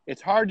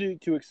 it's hard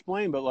to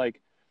explain, but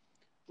like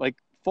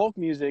folk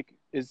music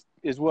is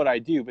what I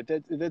do, but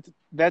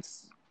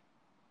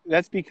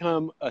that's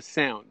become a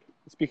sound.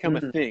 It's become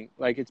a thing.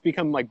 Like it's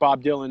become like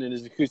Bob Dylan and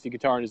his acoustic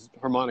guitar and his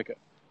harmonica.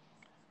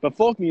 But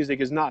folk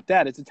music is not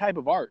that. It's a type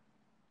of art.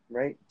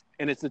 Right.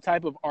 And it's the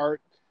type of art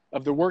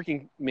of the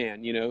working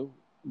man,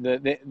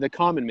 the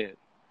common man.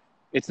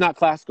 It's not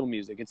classical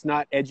music. It's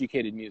not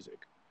educated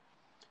music.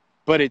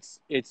 But it's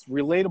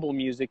relatable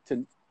music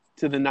to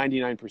the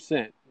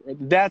 99%.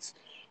 That's,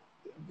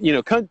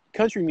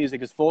 country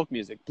music is folk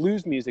music.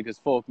 Blues music is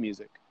folk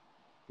music.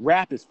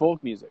 Rap is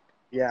folk music.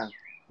 Yeah.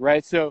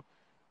 Right. So,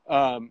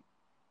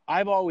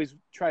 I've always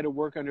tried to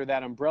work under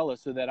that umbrella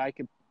so that I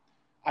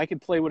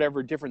could play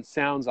whatever different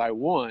sounds I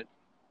want,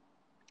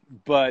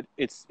 but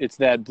it's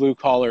that blue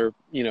collar,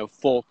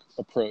 folk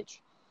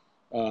approach.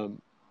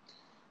 And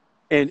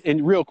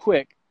real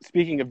quick,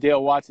 speaking of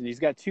Dale Watson, he's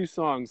got 2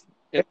 songs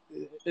at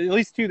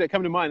least two that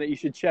come to mind that you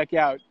should check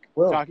out.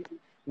 Well,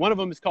 One of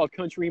them is called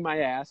Country My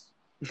Ass,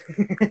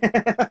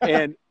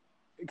 and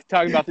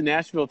talking about the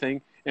Nashville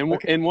thing, and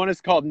Okay. and one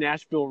is called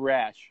Nashville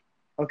Rash.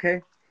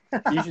 okay.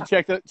 You should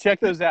check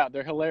those out.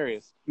 They're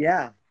hilarious.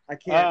 Yeah, I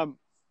can't.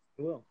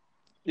 Will.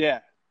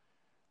 Yeah.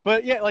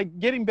 But yeah, like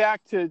getting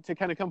back to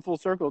kind of come full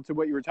circle to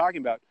what you were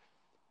talking about.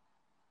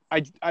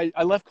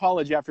 I left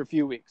college after a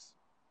few weeks.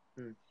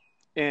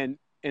 And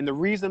the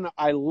reason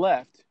I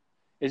left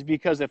is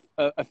because of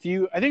a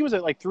few, I think it was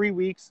like 3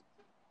 weeks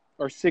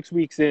or 6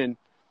 weeks in,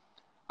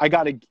 I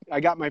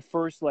got my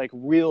first like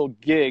real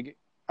gig.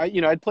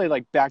 I'd played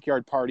like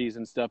backyard parties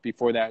and stuff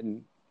before that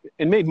and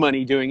made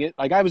money doing it.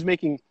 Like I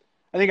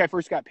think I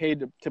first got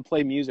paid to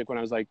play music when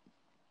I was like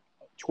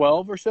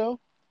 12 or so.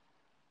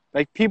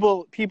 Like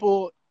people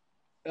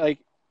like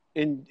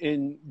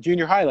in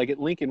junior high, like at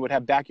Lincoln, would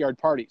have backyard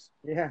parties.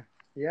 Yeah,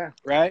 yeah.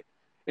 Right.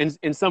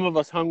 And some of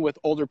us hung with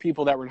older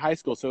people that were in high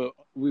school. So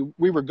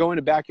we were going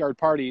to backyard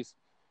parties.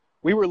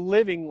 We were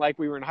living like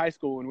we were in high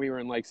school when we were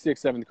in like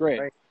 6th, 7th grade.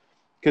 Right.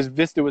 Because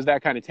Vista was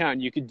that kind of town.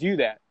 You could do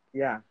that.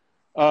 Yeah.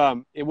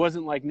 It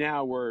wasn't like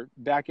now where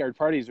backyard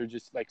parties are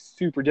just like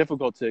super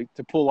difficult to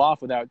pull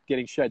off without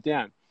getting shut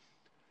down.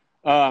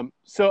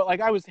 So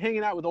like I was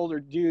hanging out with older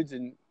dudes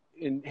and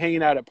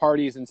hanging out at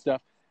parties and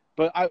stuff.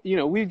 But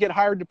we'd get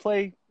hired to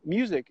play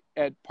music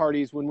at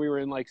parties when we were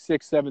in like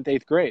 6th, 7th,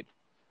 8th grade.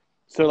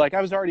 So like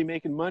I was already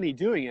making money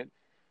doing it,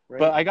 Right.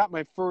 but I got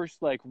my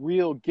first like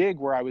real gig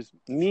where I was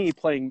me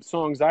playing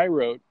songs I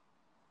wrote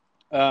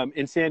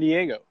in San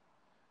Diego.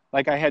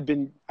 Like I had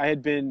been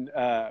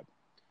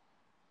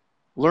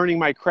learning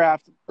my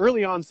craft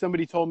early on.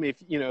 Somebody told me,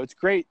 it's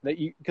great that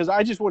because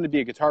I just wanted to be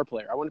a guitar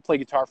player. I wanted to play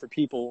guitar for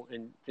people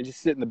and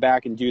just sit in the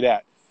back and do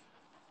that.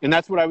 And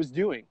that's what I was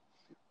doing.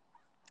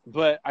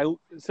 But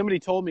somebody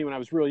told me when I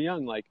was real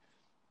young, like,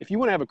 if you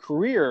want to have a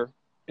career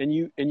and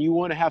you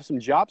want to have some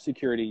job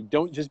security,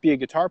 don't just be a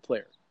guitar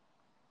player.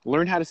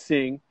 Learn how to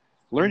sing,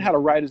 learn how to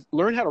write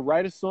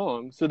a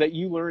song so that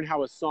you learn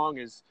how a song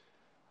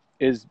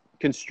is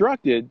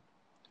constructed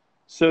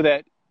so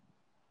that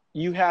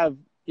you have,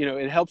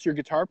 it helps your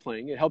guitar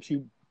playing. It helps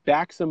you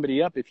back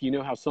somebody up if you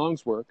know how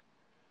songs work.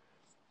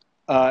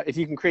 If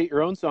you can create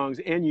your own songs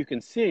and you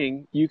can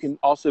sing, you can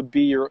also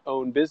be your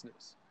own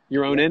business,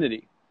 your own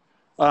entity.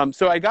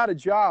 So I got a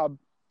job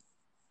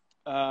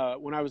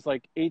when I was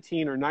like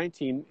 18 or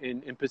 19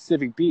 in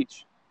Pacific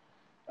Beach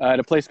at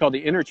a place called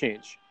the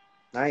Interchange.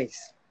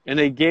 Nice. And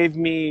they gave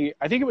me,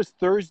 I think it was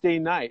Thursday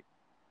night.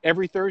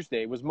 Every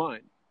Thursday was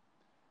mine.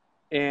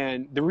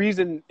 And the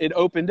reason it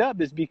opened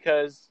up is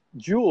because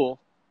Jewel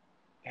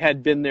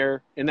had been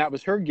there and that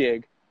was her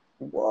gig.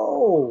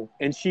 Whoa.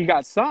 And she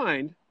got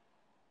signed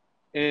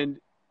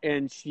and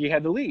she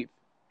had to leave.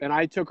 And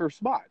I took her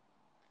spot.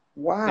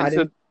 Wow. And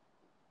so,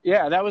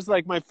 yeah, that was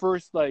like my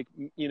first, like,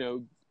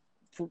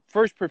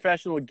 first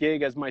professional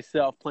gig as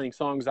myself playing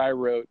songs I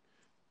wrote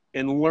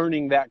and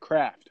learning that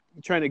craft.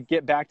 I'm trying to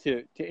get back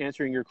to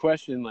answering your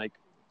question, like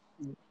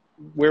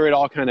where it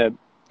all kind of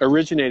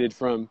originated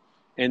from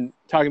and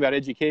talking about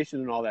education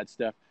and all that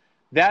stuff.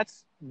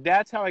 That's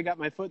how I got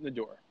my foot in the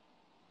door.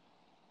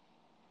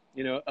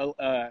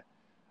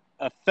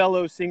 A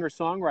fellow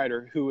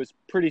singer-songwriter who was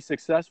pretty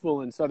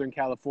successful in Southern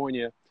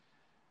California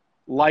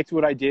liked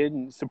what I did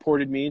and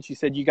supported me. And she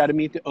said, you got to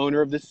meet the owner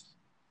of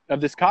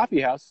this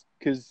coffee house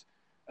because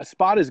a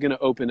spot is going to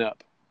open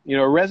up.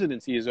 A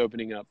residency is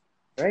opening up.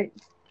 Right.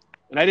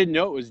 And I didn't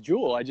know it was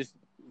Jewel. I just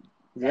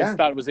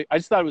thought it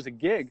was a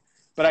gig,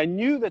 but I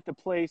knew that the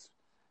place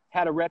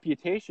had a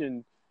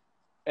reputation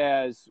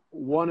as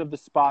one of the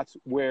spots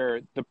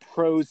where the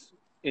pros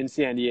in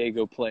San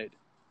Diego played.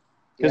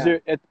 Because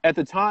at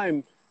the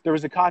time, there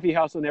was a coffee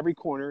house on every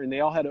corner, and they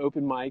all had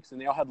open mics, and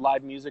they all had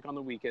live music on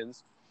the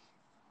weekends.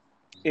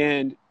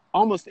 And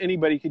almost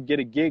anybody could get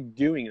a gig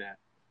doing that,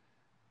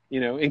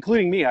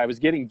 including me. I was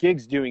getting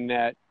gigs doing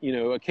that,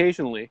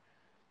 occasionally.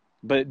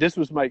 But this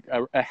was like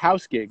a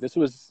house gig. This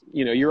was,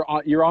 you're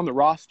on the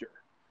roster.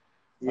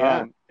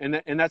 Yeah.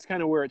 And that's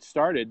kind of where it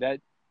started. That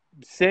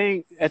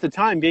saying at the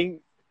time,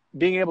 being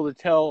able to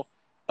tell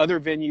other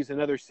venues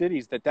in other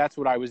cities that that's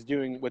what I was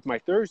doing with my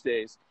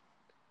Thursdays.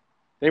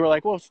 They were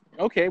like, well,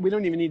 okay, we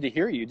don't even need to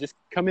hear you. Just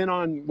come in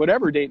on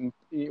whatever date and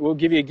we'll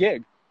give you a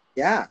gig.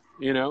 Yeah.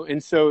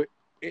 And so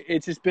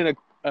it's just been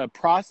a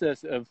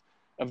process of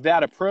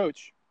that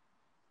approach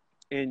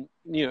and,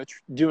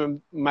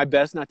 doing my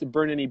best not to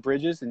burn any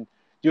bridges and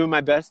doing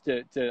my best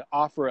to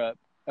offer a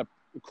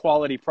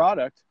quality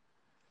product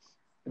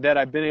that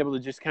I've been able to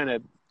just kind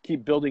of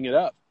keep building it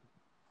up.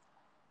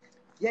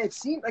 Yeah, it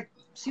seemed like,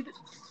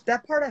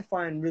 that part I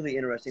find really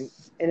interesting,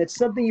 and it's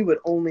something you would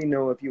only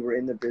know if you were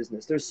in the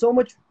business. There's so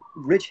much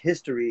rich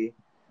history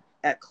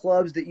at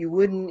clubs that you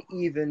wouldn't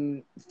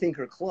even think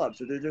are clubs.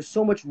 So there's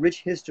so much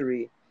rich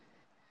history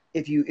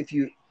if you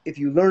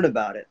learn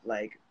about it.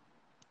 Like,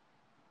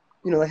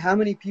 like how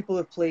many people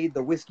have played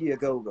the Whiskey A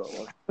Go-Go,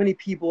 or how many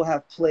people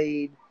have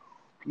played,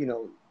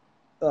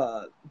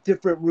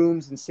 different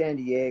rooms in San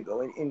Diego,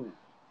 and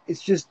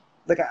it's just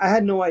like I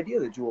had no idea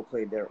that Jewel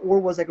played there or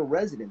was like a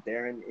resident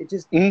there, and it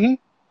just Hmm.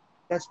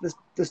 that's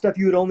the stuff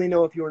you would only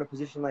know if you were in a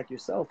position like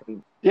yourself.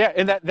 And Yeah,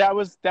 and that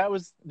was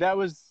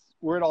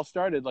where it all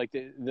started. Like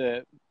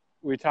the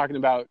we were talking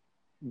about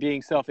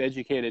being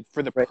self-educated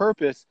for the right,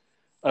 purpose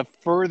of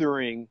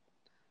furthering,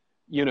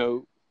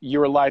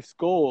 your life's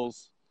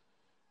goals.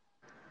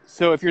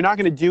 So if you're not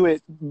going to do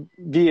it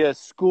via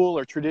school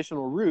or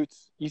traditional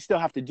routes, you still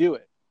have to do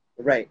it.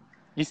 right,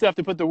 You still have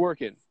to put the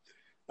work in,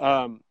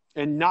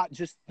 and not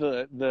just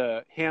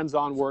the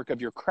hands-on work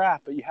of your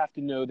craft, but you have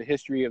to know the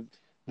history of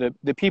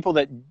the people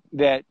that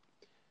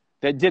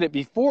that did it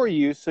before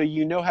you, so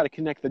you know how to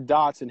connect the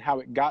dots and how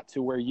it got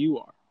to where you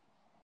are.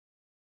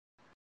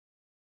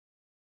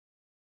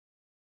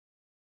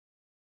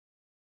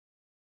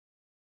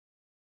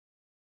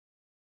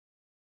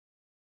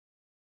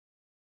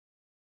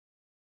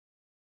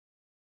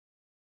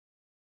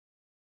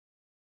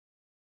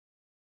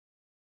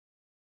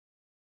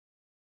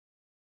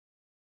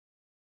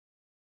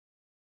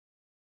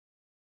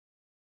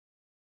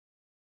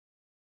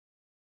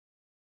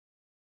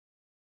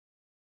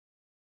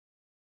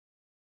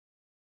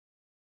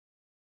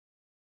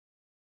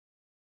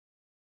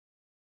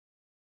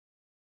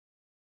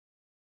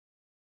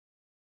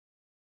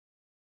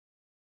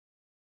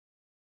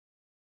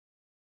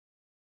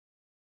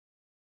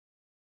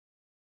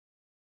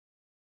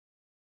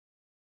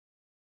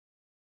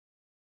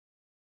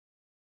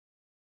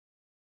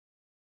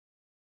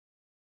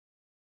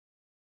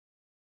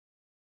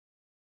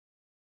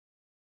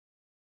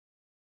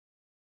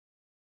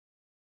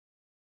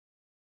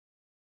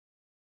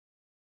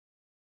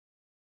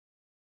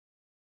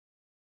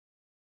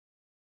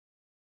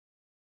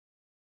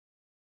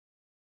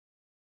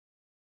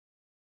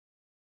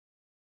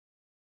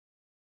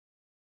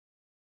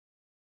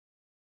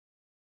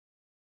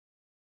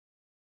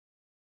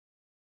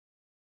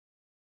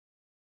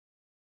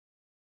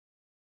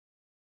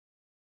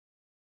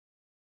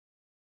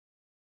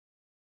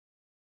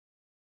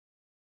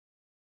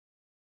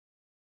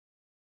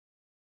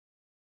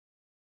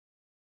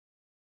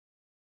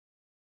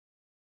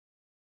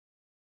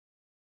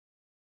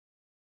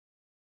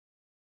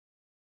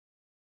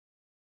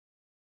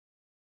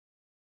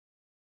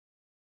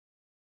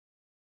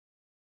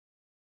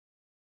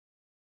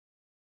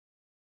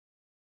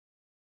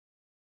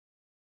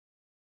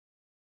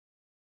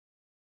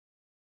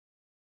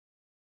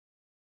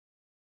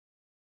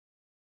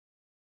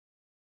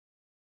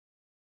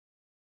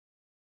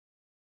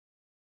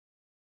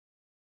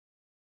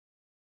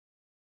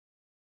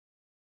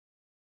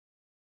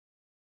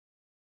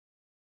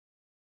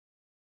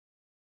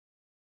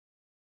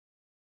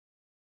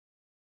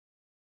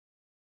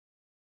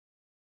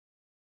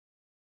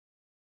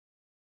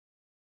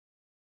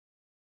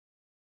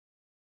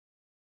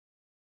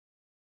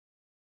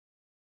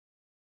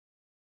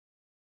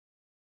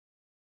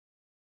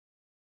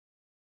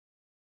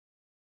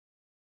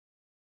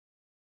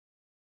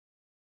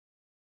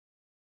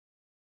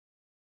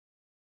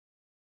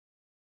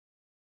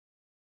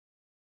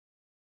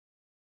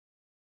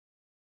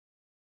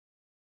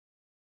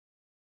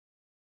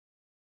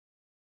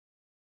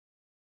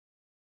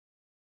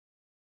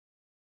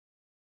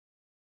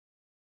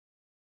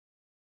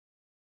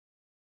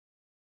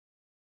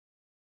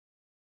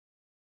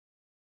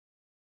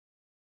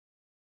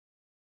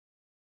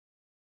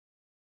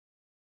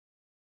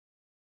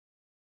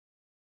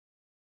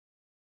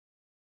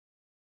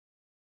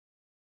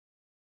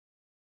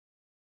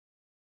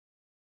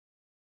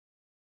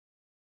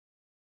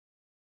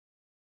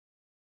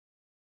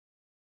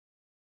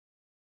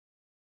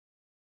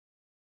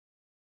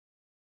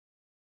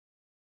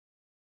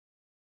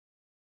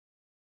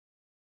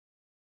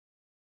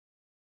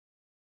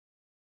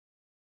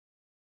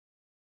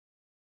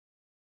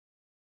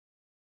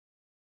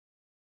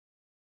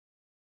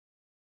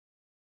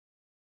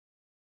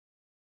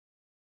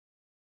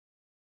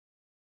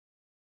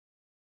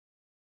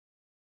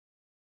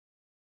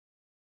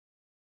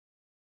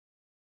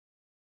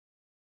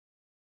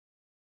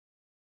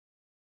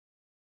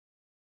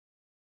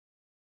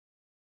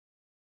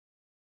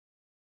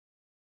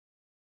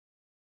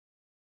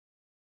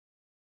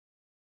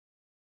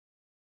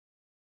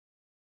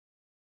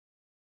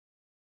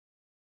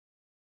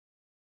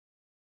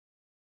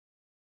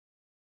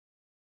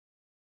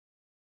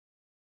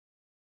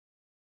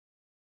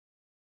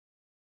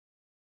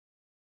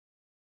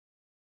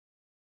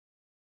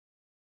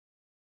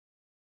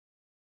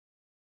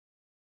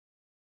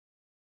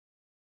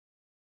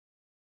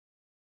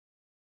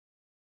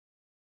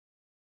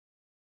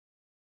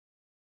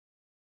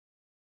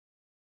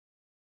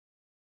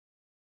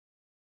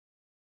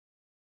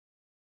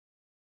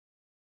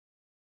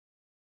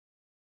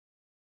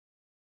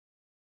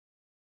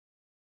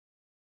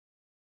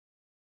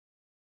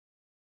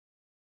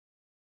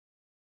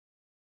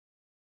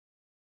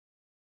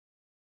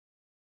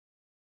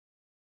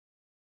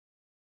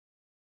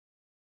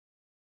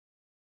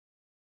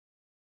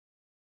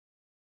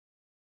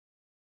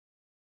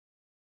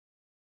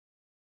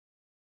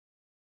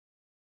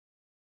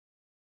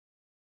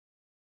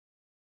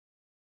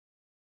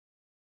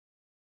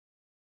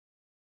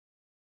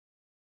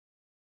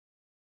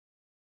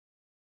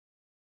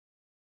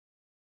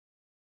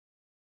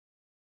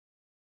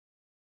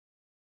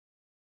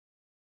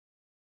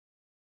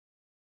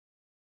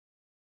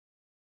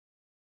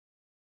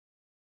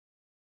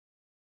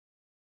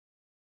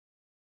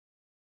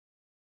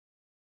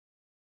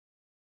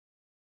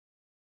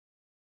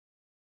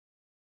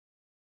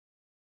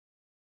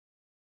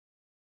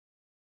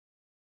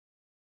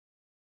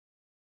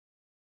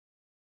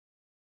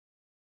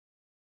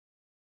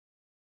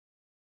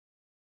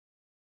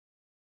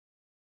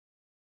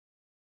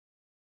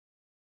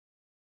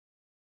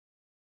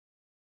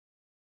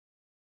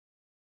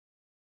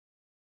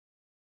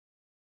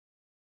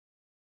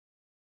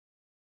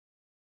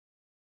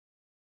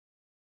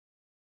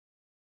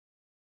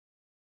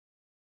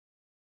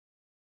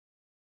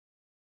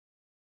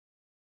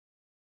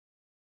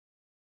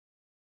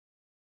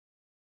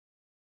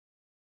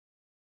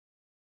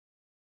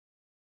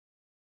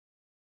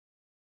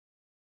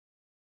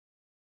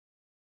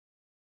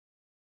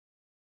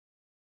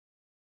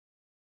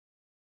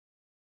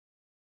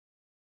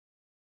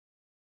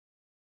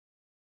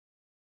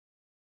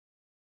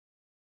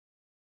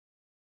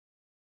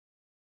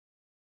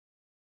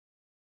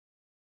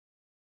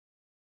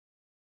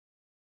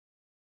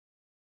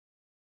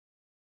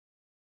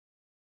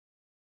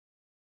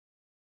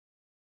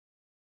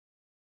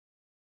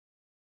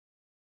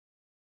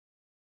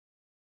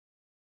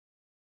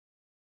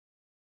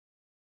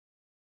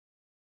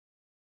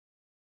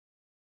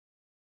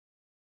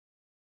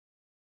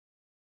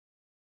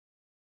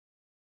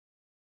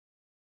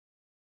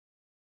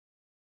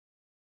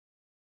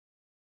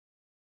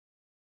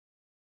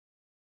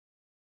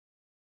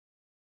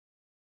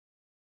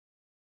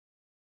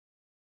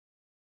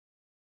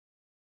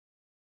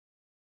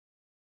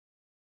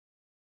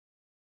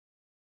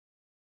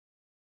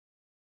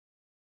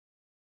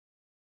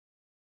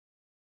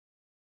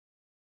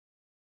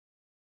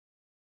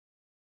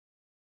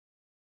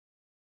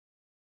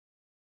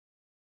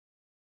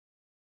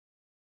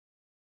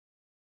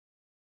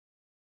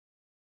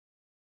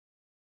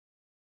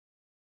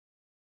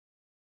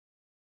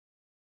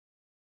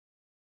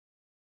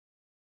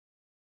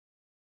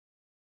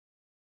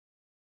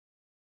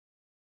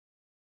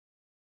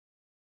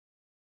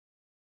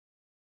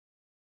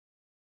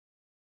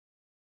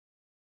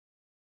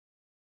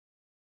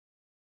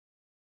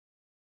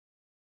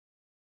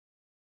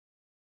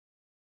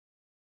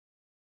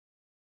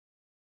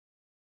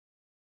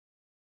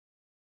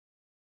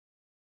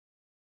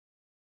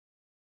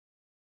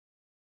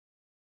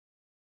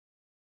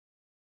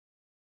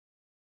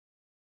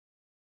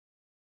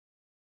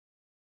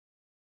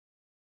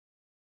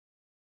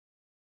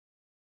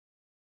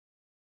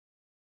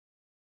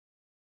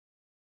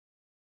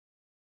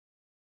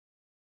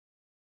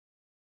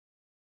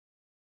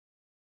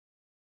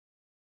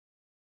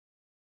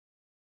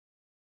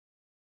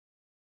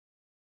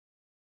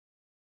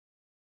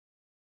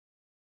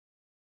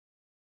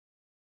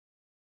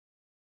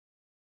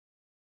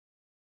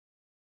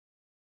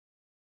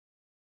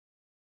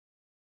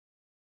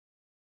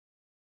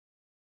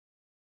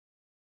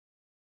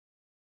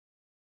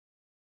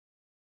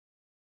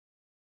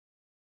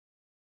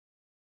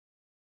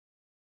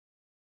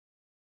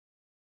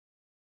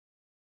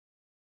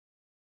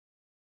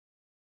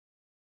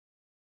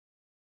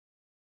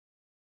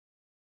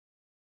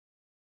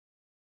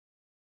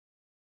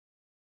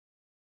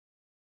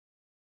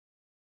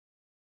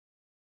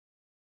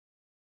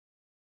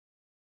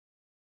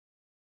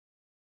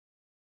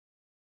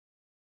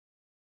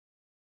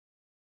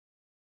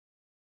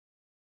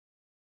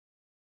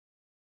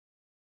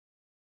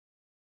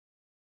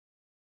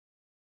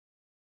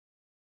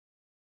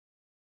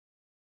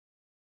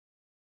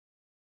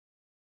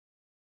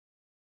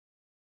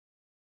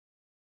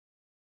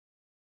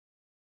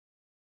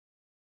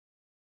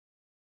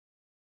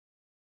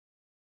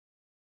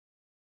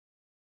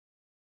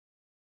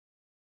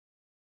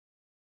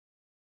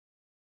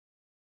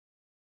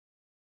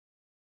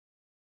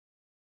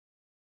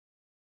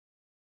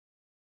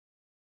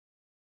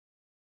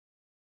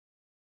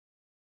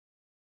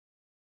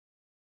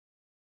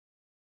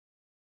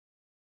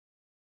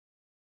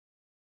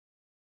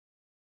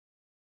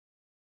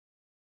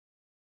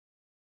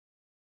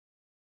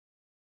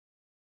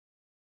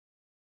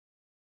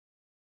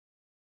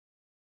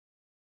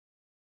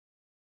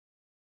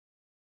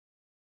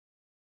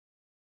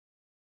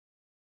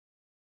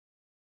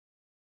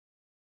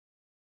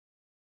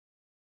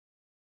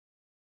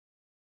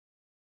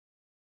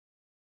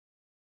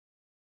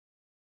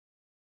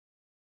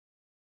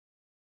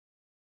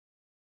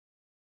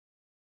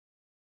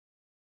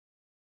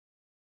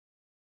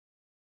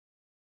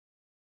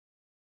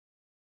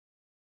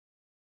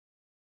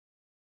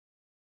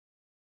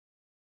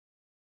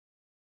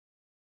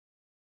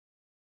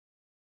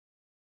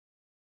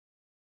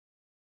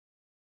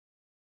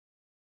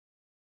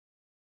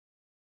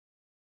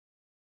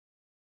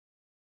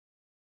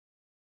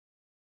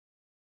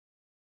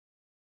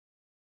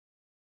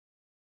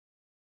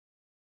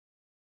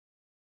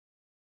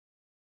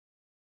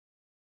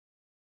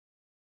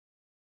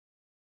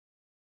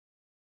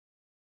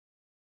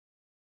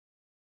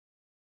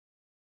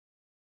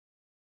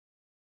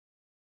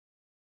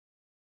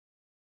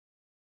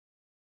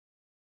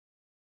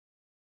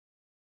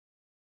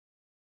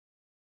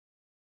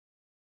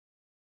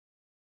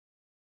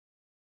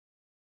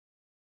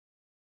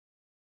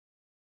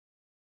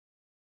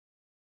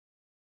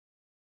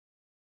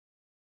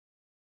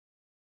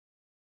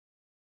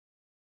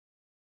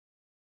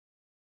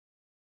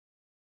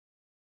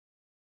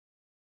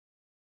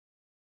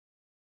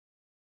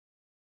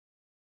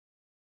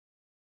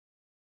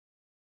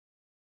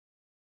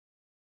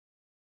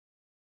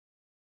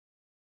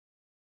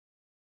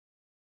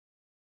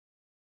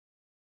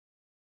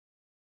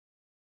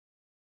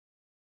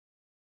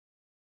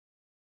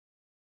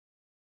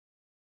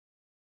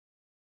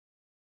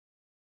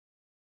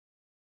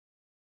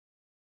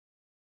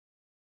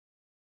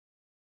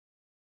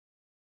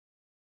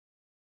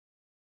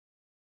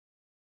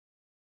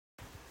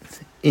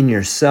 in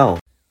yourself.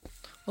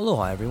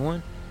 Aloha,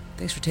 everyone.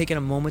 Thanks for taking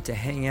a moment to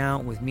hang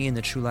out with me in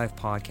the True Life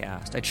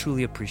Podcast. I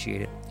truly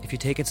appreciate it. If you're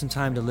taking some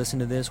time to listen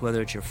to this,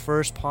 whether it's your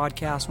first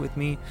podcast with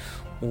me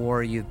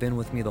or you've been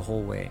with me the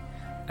whole way,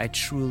 I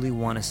truly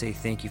want to say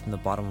thank you from the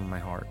bottom of my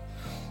heart.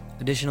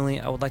 Additionally,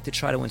 I would like to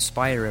try to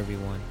inspire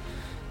everyone.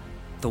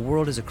 The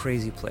world is a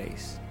crazy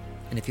place,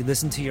 and if you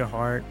listen to your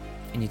heart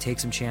and you take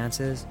some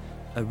chances,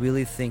 I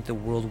really think the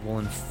world will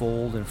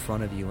unfold in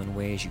front of you in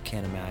ways you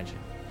can't imagine.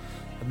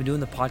 I've been doing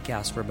the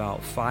podcast for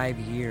about 5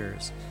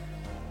 years.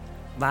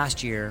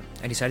 Last year,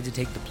 I decided to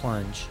take the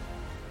plunge.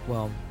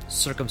 Well,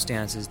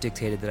 circumstances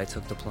dictated that I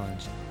took the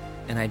plunge,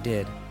 and I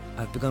did.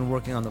 I've begun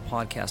working on the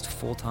podcast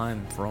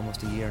full-time for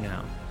almost a year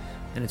now,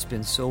 and it's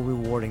been so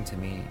rewarding to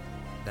me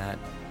that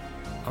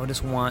I would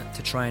just want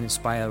to try and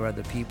inspire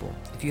other people.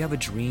 If you have a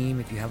dream,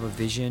 if you have a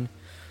vision,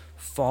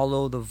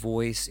 follow the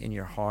voice in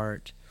your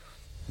heart.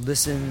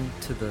 Listen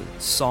to the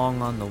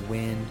song on the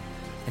wind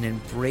and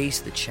embrace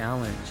the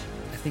challenge.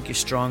 I think you're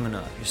strong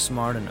enough, you're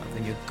smart enough,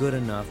 and you're good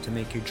enough to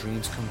make your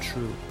dreams come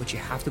true, but you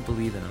have to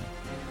believe in them.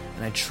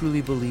 And I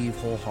truly believe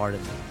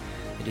wholeheartedly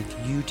that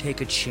if you take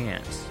a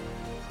chance,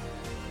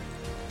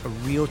 a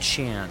real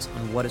chance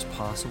on what is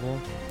possible,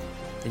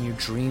 then your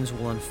dreams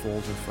will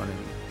unfold in front of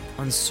you.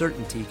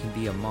 Uncertainty can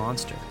be a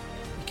monster.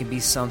 It can be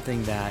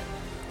something that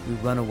we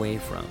run away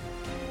from.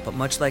 But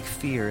much like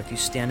fear, if you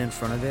stand in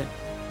front of it,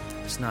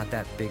 it's not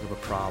that big of a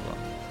problem.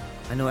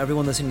 I know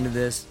everyone listening to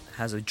this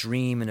has a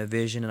dream and a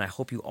vision, and I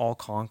hope you all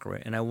conquer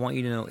it. And I want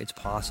you to know it's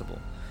possible.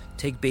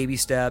 Take baby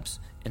steps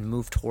and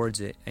move towards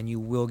it, and you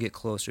will get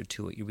closer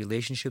to it. Your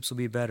relationships will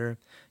be better.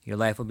 Your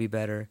life will be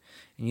better.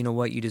 And you know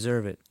what? You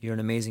deserve it. You're an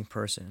amazing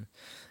person.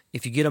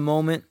 If you get a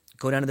moment,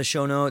 go down to the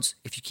show notes.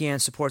 If you can,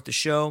 support the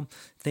show.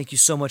 Thank you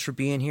so much for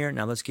being here.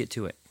 Now let's get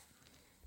to it.